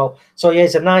 different demo. So, yeah,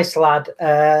 he's a nice lad.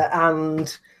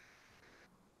 And,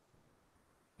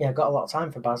 yeah, got a lot of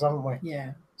time for Baz, haven't we?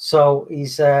 Yeah. So,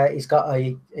 he's got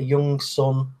a young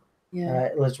son. Yeah.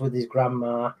 Lives with his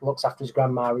grandma, looks after his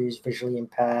grandma who's visually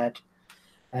impaired.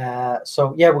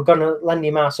 So, yeah, we're going to lend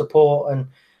him our support and,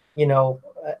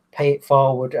 pay it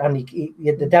forward. And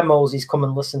the demos he's come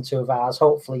and listened to of ours,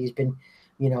 hopefully he's been,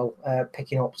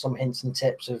 picking up some hints and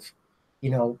tips of,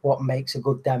 what makes a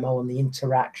good demo and the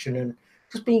interaction and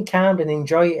just being calm and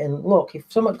enjoy it. And look, if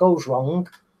something goes wrong,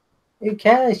 who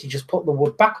cares? You just put the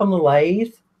wood back on the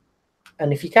lathe.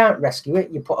 And if you can't rescue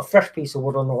it, you put a fresh piece of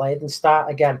wood on the lathe and start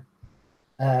again.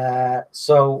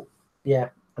 So, yeah,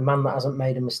 a man that hasn't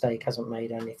made a mistake hasn't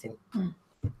made anything.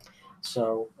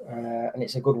 So, and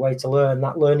it's a good way to learn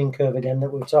that learning curve again that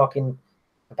we were talking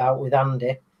about with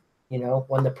Andy.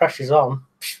 When the pressure's on,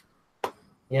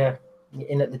 you're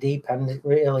in at the deep end.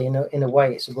 Really, in a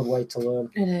way, it's a good way to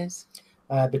learn. It is.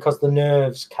 Because the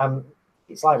nerves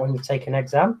it's like when you take an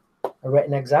exam, a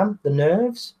written exam, the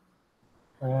nerves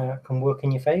can work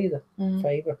in your favour.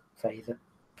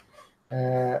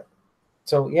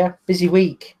 So, yeah, busy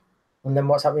week. And then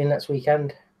what's happening next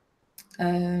weekend?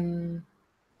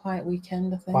 Quiet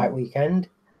weekend, I think. Quiet weekend.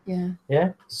 Yeah.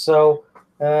 Yeah. So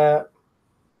I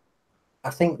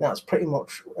think that's pretty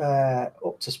much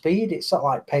up to speed. It's sort of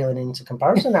like paling into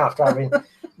comparison after having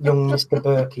young Mr.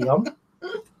 Birkey on.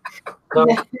 So,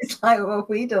 it's like what have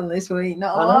we done this week?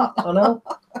 Not a lot. I know.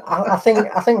 I think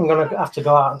I'm going to have to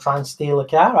go out and try and steal a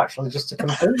car actually just to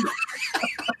compete.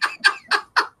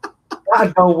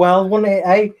 That'd go well, wouldn't it?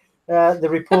 Eh? the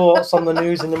reports on the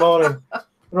news in the morning.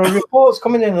 There are reports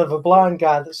coming in of a blind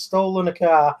guy that's stolen a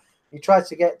car. He tried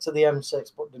to get to the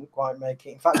M6 but didn't quite make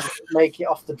it. In fact, he didn't make it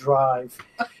off the drive.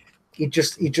 He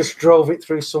just drove it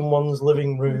through someone's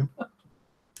living room.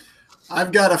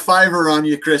 I've got a $5 on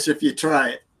you, Chris, if you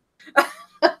try it.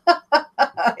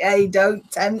 Hey, don't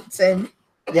tempt him.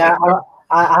 Yeah,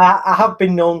 I have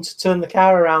been known to turn the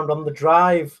car around on the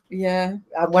drive. Yeah.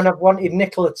 And when I've wanted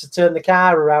Nicola to turn the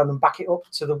car around and back it up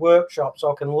to the workshop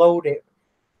so I can load it,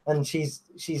 and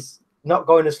she's not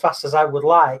going as fast as I would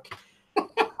like,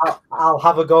 I'll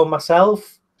have a go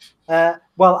myself.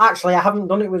 Well, actually, I haven't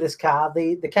done it with this car.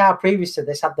 The car previous to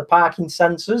this had the parking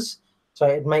sensors, so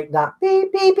it'd make that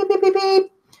beep, beep, beep, beep, beep,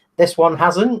 beep. This one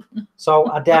hasn't, so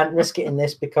I daren't risk it in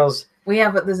this because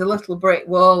there's a little brick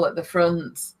wall at the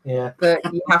front. Yeah. That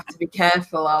you have to be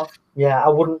careful of. Yeah, I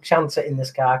wouldn't chance it in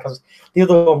this car because the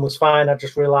other one was fine. I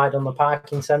just relied on the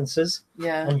parking sensors.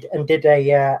 Yeah. And did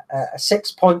a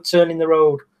 6-point turn in the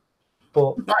road.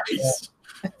 But Nice.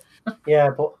 Yeah,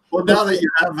 but well, now that you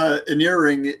have an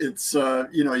earring, it's you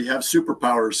have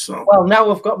superpowers. So well,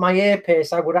 now I've got my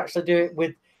earpiece. I would actually do it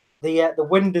with the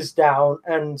windows down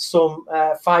and some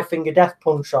 5-finger death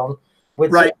punch on,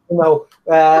 with right.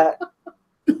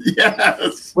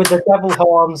 Yes, with the devil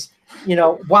horns.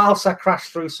 Whilst I crash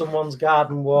through someone's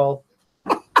garden wall,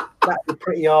 that'd be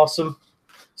pretty awesome.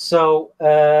 So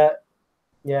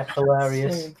yeah,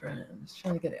 hilarious. So I'm just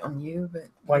trying to get it on you, but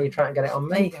why are you trying to get it on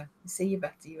me? There you go. You see you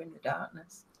better. You're in the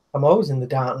darkness. I'm always in the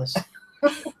darkness.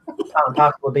 Part and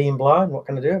parcel of being blind. What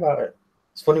can I do about it?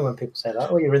 It's funny when people say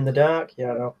that. Oh, you're in the dark.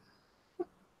 Yeah, I know.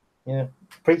 Yeah,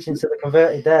 preaching to the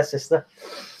converted there, sister.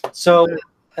 So,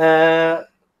 well,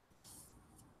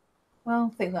 I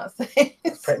think that's it.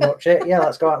 That's pretty much it. Yeah,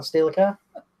 let's go out and steal a car.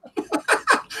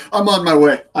 I'm on my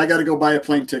way. I got to go buy a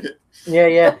plane ticket.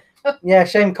 Yeah. Yeah,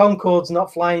 shame Concorde's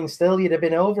not flying still. You'd have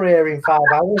been over here in 5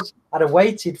 hours. I'd have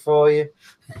waited for you.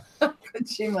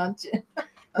 Could you imagine?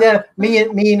 Yeah, me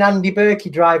and Andy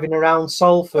Birkey driving around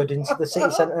Salford into the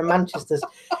city centre of Manchester.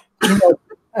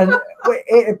 And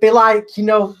it'd be like,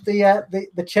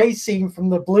 the chase scene from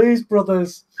the Blues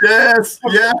Brothers. Yes.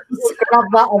 You could have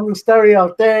that on the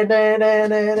stereo.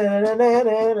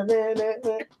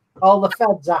 All the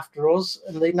feds after us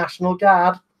and the National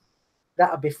Guard.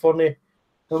 That'd be funny.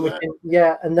 And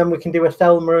and then we can do a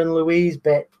Thelma and Louise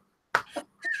bit.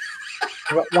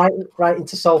 Right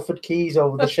into Salford Quays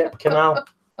over the Ship Canal.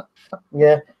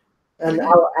 Yeah. And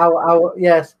our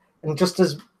yes. And just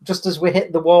as we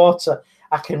hit the water,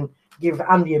 I can give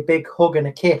Andy a big hug and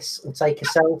a kiss and take a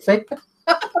selfie.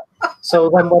 So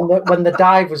then when the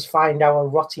divers find our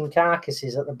rotting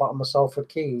carcasses at the bottom of Salford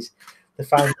Quays, they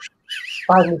find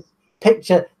this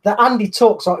picture that Andy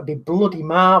took, so it'd be bloody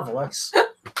marvellous.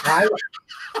 Right?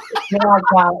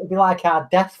 It'd be like our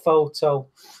death photo.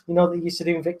 They used to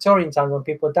do in Victorian times when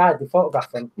people died, they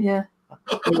photograph them. Yeah.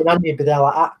 And Andy would be there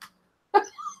like that.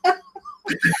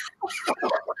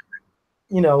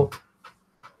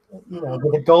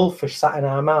 With a goldfish sat in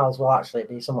our mouths. Well, actually,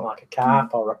 it'd be something like a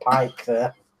carp or a pike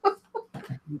there.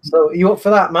 So, are you up for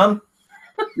that, man?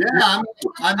 Yeah,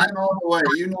 I'm in all the way.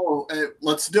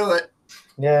 Let's do it.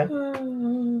 Yeah.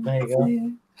 There you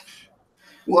go.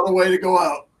 What a way to go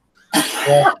out.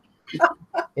 Yeah.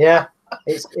 Yeah.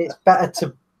 It's better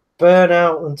to burn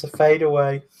out than to fade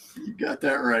away. You got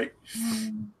that right.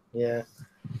 Yeah.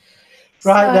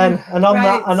 Right then, and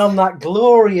on that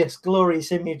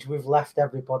glorious image we've left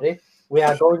everybody, we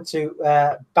are going to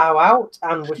bow out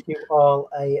and wish you all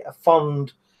a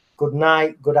fond good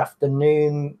night, good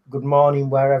afternoon, good morning,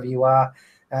 wherever you are,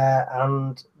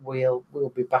 and we'll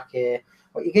be back here.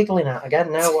 What are you giggling at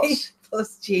again now? What's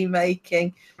plus G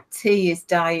making? T is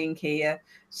dying here.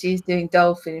 She's doing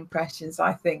dolphin impressions,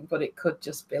 I think, but it could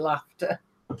just be laughter.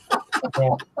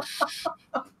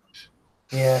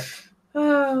 Yeah.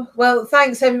 Oh, well,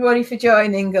 thanks everybody for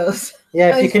joining us.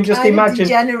 Yeah, if you can just imagine,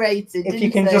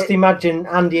 just imagine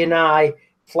Andy and I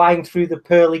flying through the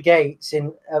pearly gates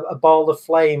in a ball of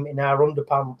flame in our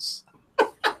underpants.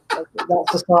 That's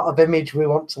the sort of image we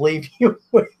want to leave you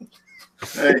with.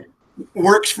 Hey,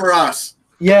 works for us.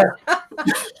 Yeah.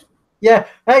 Yeah.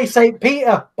 Hey, St.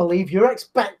 Peter, believe you're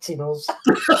expecting us.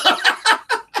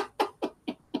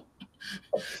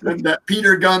 And that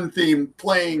Peter Gunn theme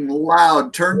playing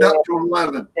loud, turned up to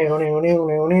 11.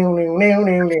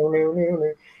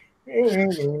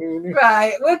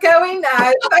 Right, we're going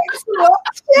now. Thanks for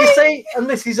watching. You see, and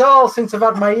this is all since I've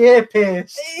had my ear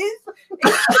pierced.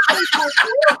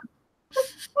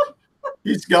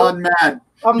 He's gone mad.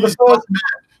 I'm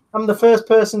the first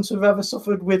person to have ever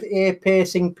suffered with ear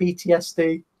piercing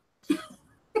PTSD.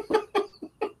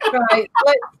 Right,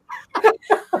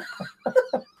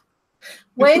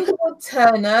 Wayne the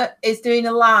Woodturner is doing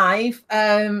a live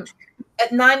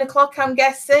at 9 o'clock, I'm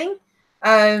guessing.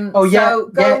 So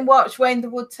go and watch Wayne the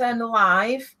Woodturner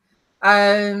live.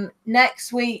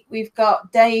 Next week we've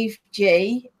got Dave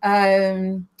G.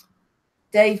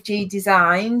 Dave G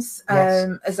Designs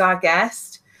as our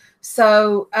guest.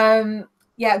 So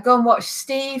yeah, go and watch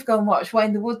Steve. Go and watch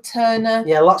Wayne the Woodturner.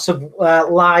 Yeah, lots of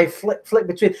live flick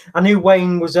between. I knew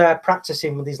Wayne was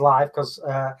practicing with his live because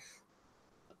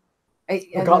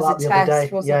we got that the other day.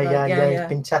 Yeah. He's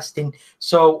been testing.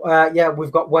 So yeah,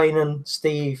 we've got Wayne and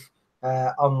Steve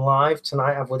on live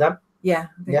tonight. Have we them? Yeah,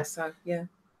 I think so. Yeah.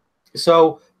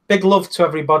 So big love to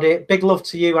everybody. Big love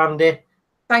to you, Andy.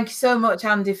 Thank you so much,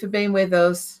 Andy, for being with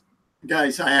us.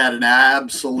 Guys, I had an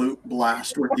absolute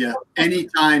blast with you.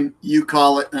 Anytime you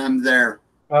call it, I'm there.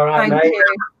 All right, mate.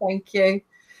 Thank you.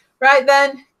 Right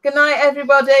then. Good night,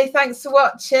 everybody. Thanks for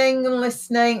watching and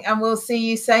listening, and we'll see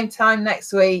you same time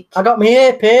next week. I got my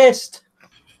ear pierced.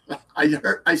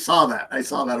 I saw that. I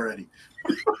saw that already.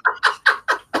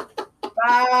 Bye.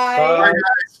 Bye,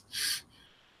 guys.